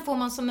 Och sen får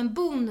man som en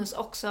bonus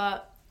också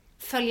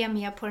följa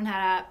med på den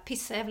här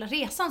pissa jävla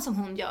resan som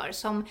hon gör.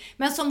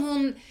 Men som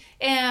hon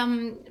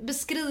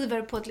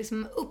beskriver på ett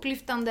liksom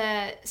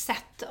upplyftande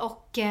sätt.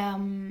 Och det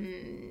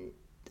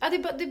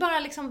är bara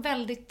liksom ett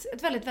väldigt,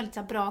 väldigt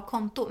så bra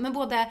konto. Men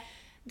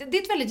det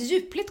är ett väldigt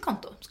djupligt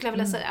konto skulle jag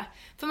vilja säga.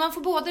 För man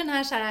får både den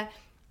här, så här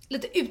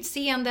lite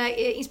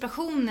utseende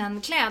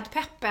inspirationen,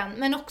 klädpeppen,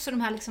 men också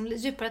de här liksom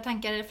djupare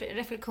tankar,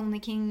 reflektioner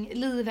kring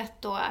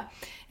livet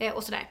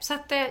och sådär. Så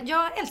att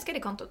jag älskar det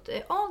kontot.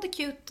 All the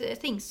Cute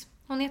Things.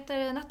 Hon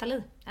heter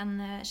Nathalie,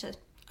 en tjej.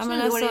 Ja,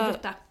 men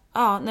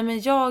alltså, nej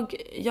men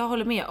jag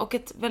håller med. Och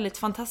ett väldigt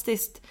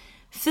fantastiskt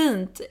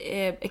fint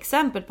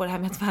exempel på det här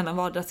med att värna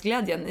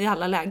vardagsglädjen i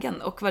alla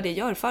lägen och vad det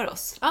gör för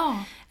oss.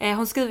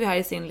 Hon skriver ju här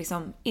i sin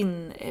liksom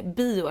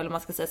bio, eller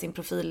man ska säga sin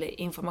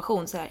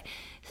profilinformation så här: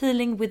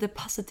 healing with a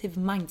positive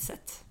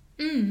mindset.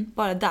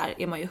 Bara där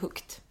är man ju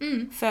hooked.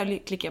 Följ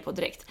klickar jag på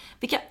direkt.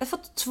 Jag har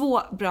fått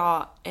 2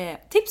 bra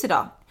tips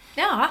idag.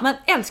 Ja. Man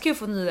älskar ju att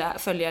få nya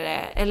följare,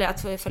 eller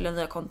att få följa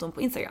nya konton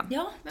på Instagram.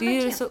 Ja, det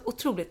är ju så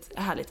otroligt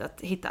härligt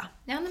att hitta.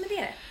 Ja, men det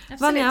är det.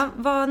 Absolut. Vanja,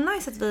 vad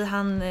nice att vi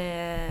hann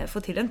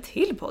få till en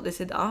till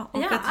poddis idag.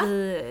 Och att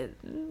vi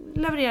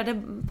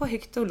levererade på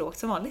högt och lågt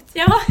som vanligt.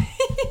 Ja,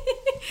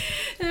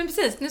 men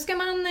precis. Nu ska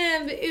man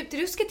ut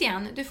i rusket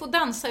igen. Du får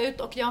dansa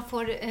ut och jag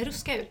får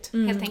ruska ut,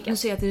 helt enkelt. Nu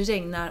ser jag att det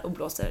regnar och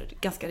blåser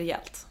ganska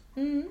rejält.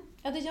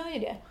 Ja, det gör ju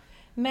det.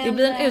 Men det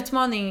blir en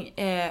utmaning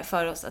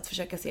för oss att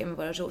försöka se med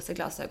våra rosa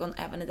glasögon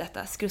även i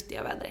detta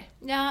skruttiga väder.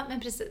 Ja,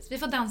 men precis. Vi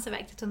får dansa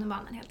iväg till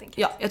tunnelbanan helt enkelt.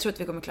 Ja, jag tror att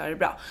vi kommer klara det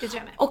bra. Det tror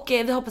jag med. Och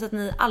vi hoppas att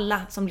ni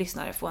alla som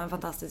lyssnar får en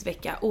fantastisk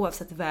vecka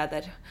oavsett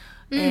väder.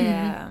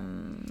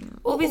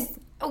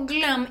 Och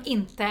glöm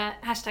inte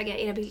hashtagga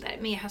era bilder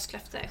med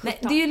höstlöfte 17. Nej,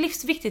 det är ju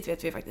livsviktigt,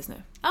 vet vi faktiskt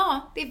nu.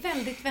 Ja, det är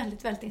väldigt,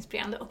 väldigt, väldigt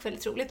inspirerande och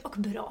väldigt roligt och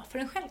bra för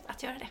en själv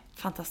att göra det.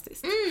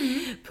 Fantastiskt.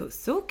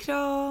 Puss och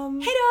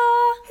kram. Hej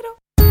då! Hej då!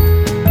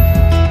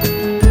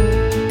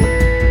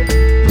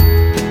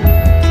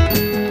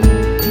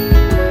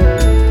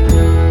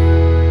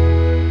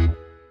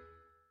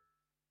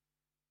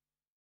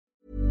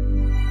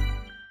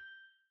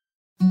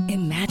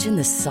 Imagine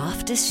the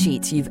softest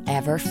sheets you've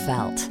ever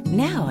felt.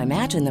 Now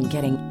imagine them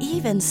getting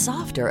even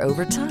softer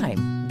over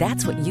time.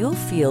 That's what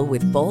you'll feel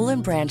with Boll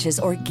 & Branch's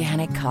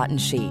organic cotton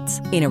sheets.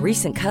 In a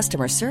recent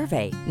customer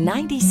survey,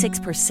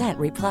 96%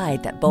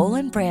 replied that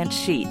Boll & Branch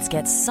sheets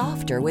get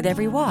softer with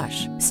every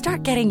wash.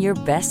 Start getting your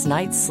best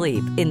night's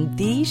sleep in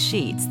these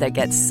sheets that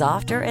get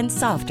softer and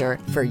softer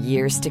for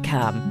years to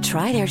come.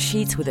 Try their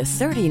sheets with a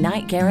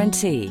 30-night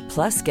guarantee.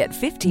 Plus, get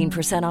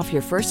 15% off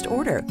your first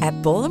order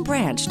at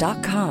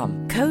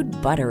BollandBranch.com. Code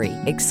BUTTERY.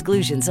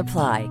 Exclusions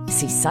apply.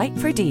 See site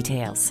for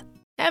details.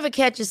 Ever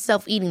catch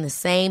yourself eating the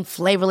same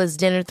flavorless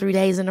dinner 3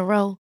 days in a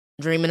row?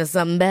 Dreaming of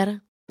something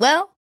better?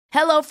 Well,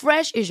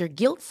 HelloFresh is your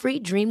guilt-free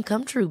dream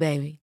come true,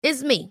 baby.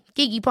 It's me,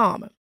 Keke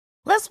Palmer.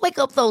 Let's wake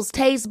up those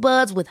taste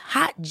buds with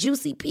hot,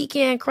 juicy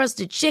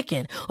pecan-crusted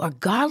chicken or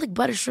garlic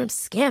butter shrimp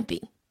scampi.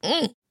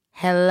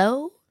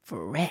 Hello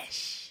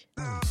Fresh.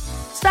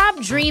 Stop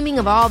dreaming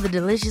of all the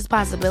delicious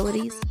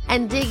possibilities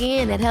and dig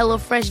in at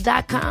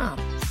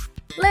HelloFresh.com.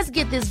 Let's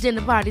get this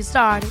dinner party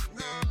started.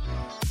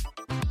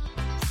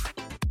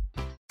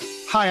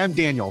 Hi, I'm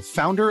Daniel,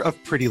 founder of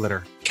Pretty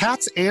Litter.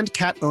 Cats and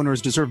cat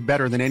owners deserve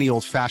better than any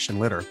old-fashioned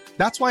litter.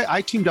 That's why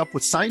I teamed up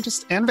with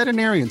scientists and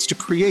veterinarians to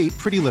create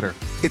Pretty Litter.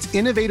 Its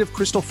innovative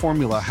crystal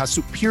formula has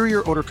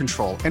superior odor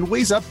control and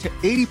weighs up to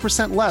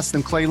 80% less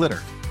than clay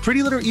litter.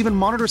 Pretty Litter even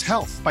monitors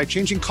health by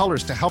changing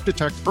colors to help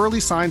detect early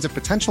signs of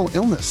potential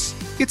illness.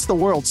 It's the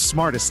world's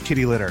smartest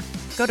kitty litter.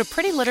 Go to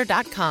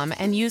prettylitter.com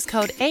and use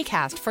code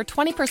ACAST for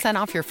 20%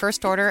 off your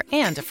first order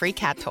and a free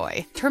cat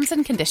toy. Terms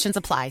and conditions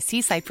apply.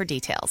 See site for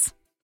details.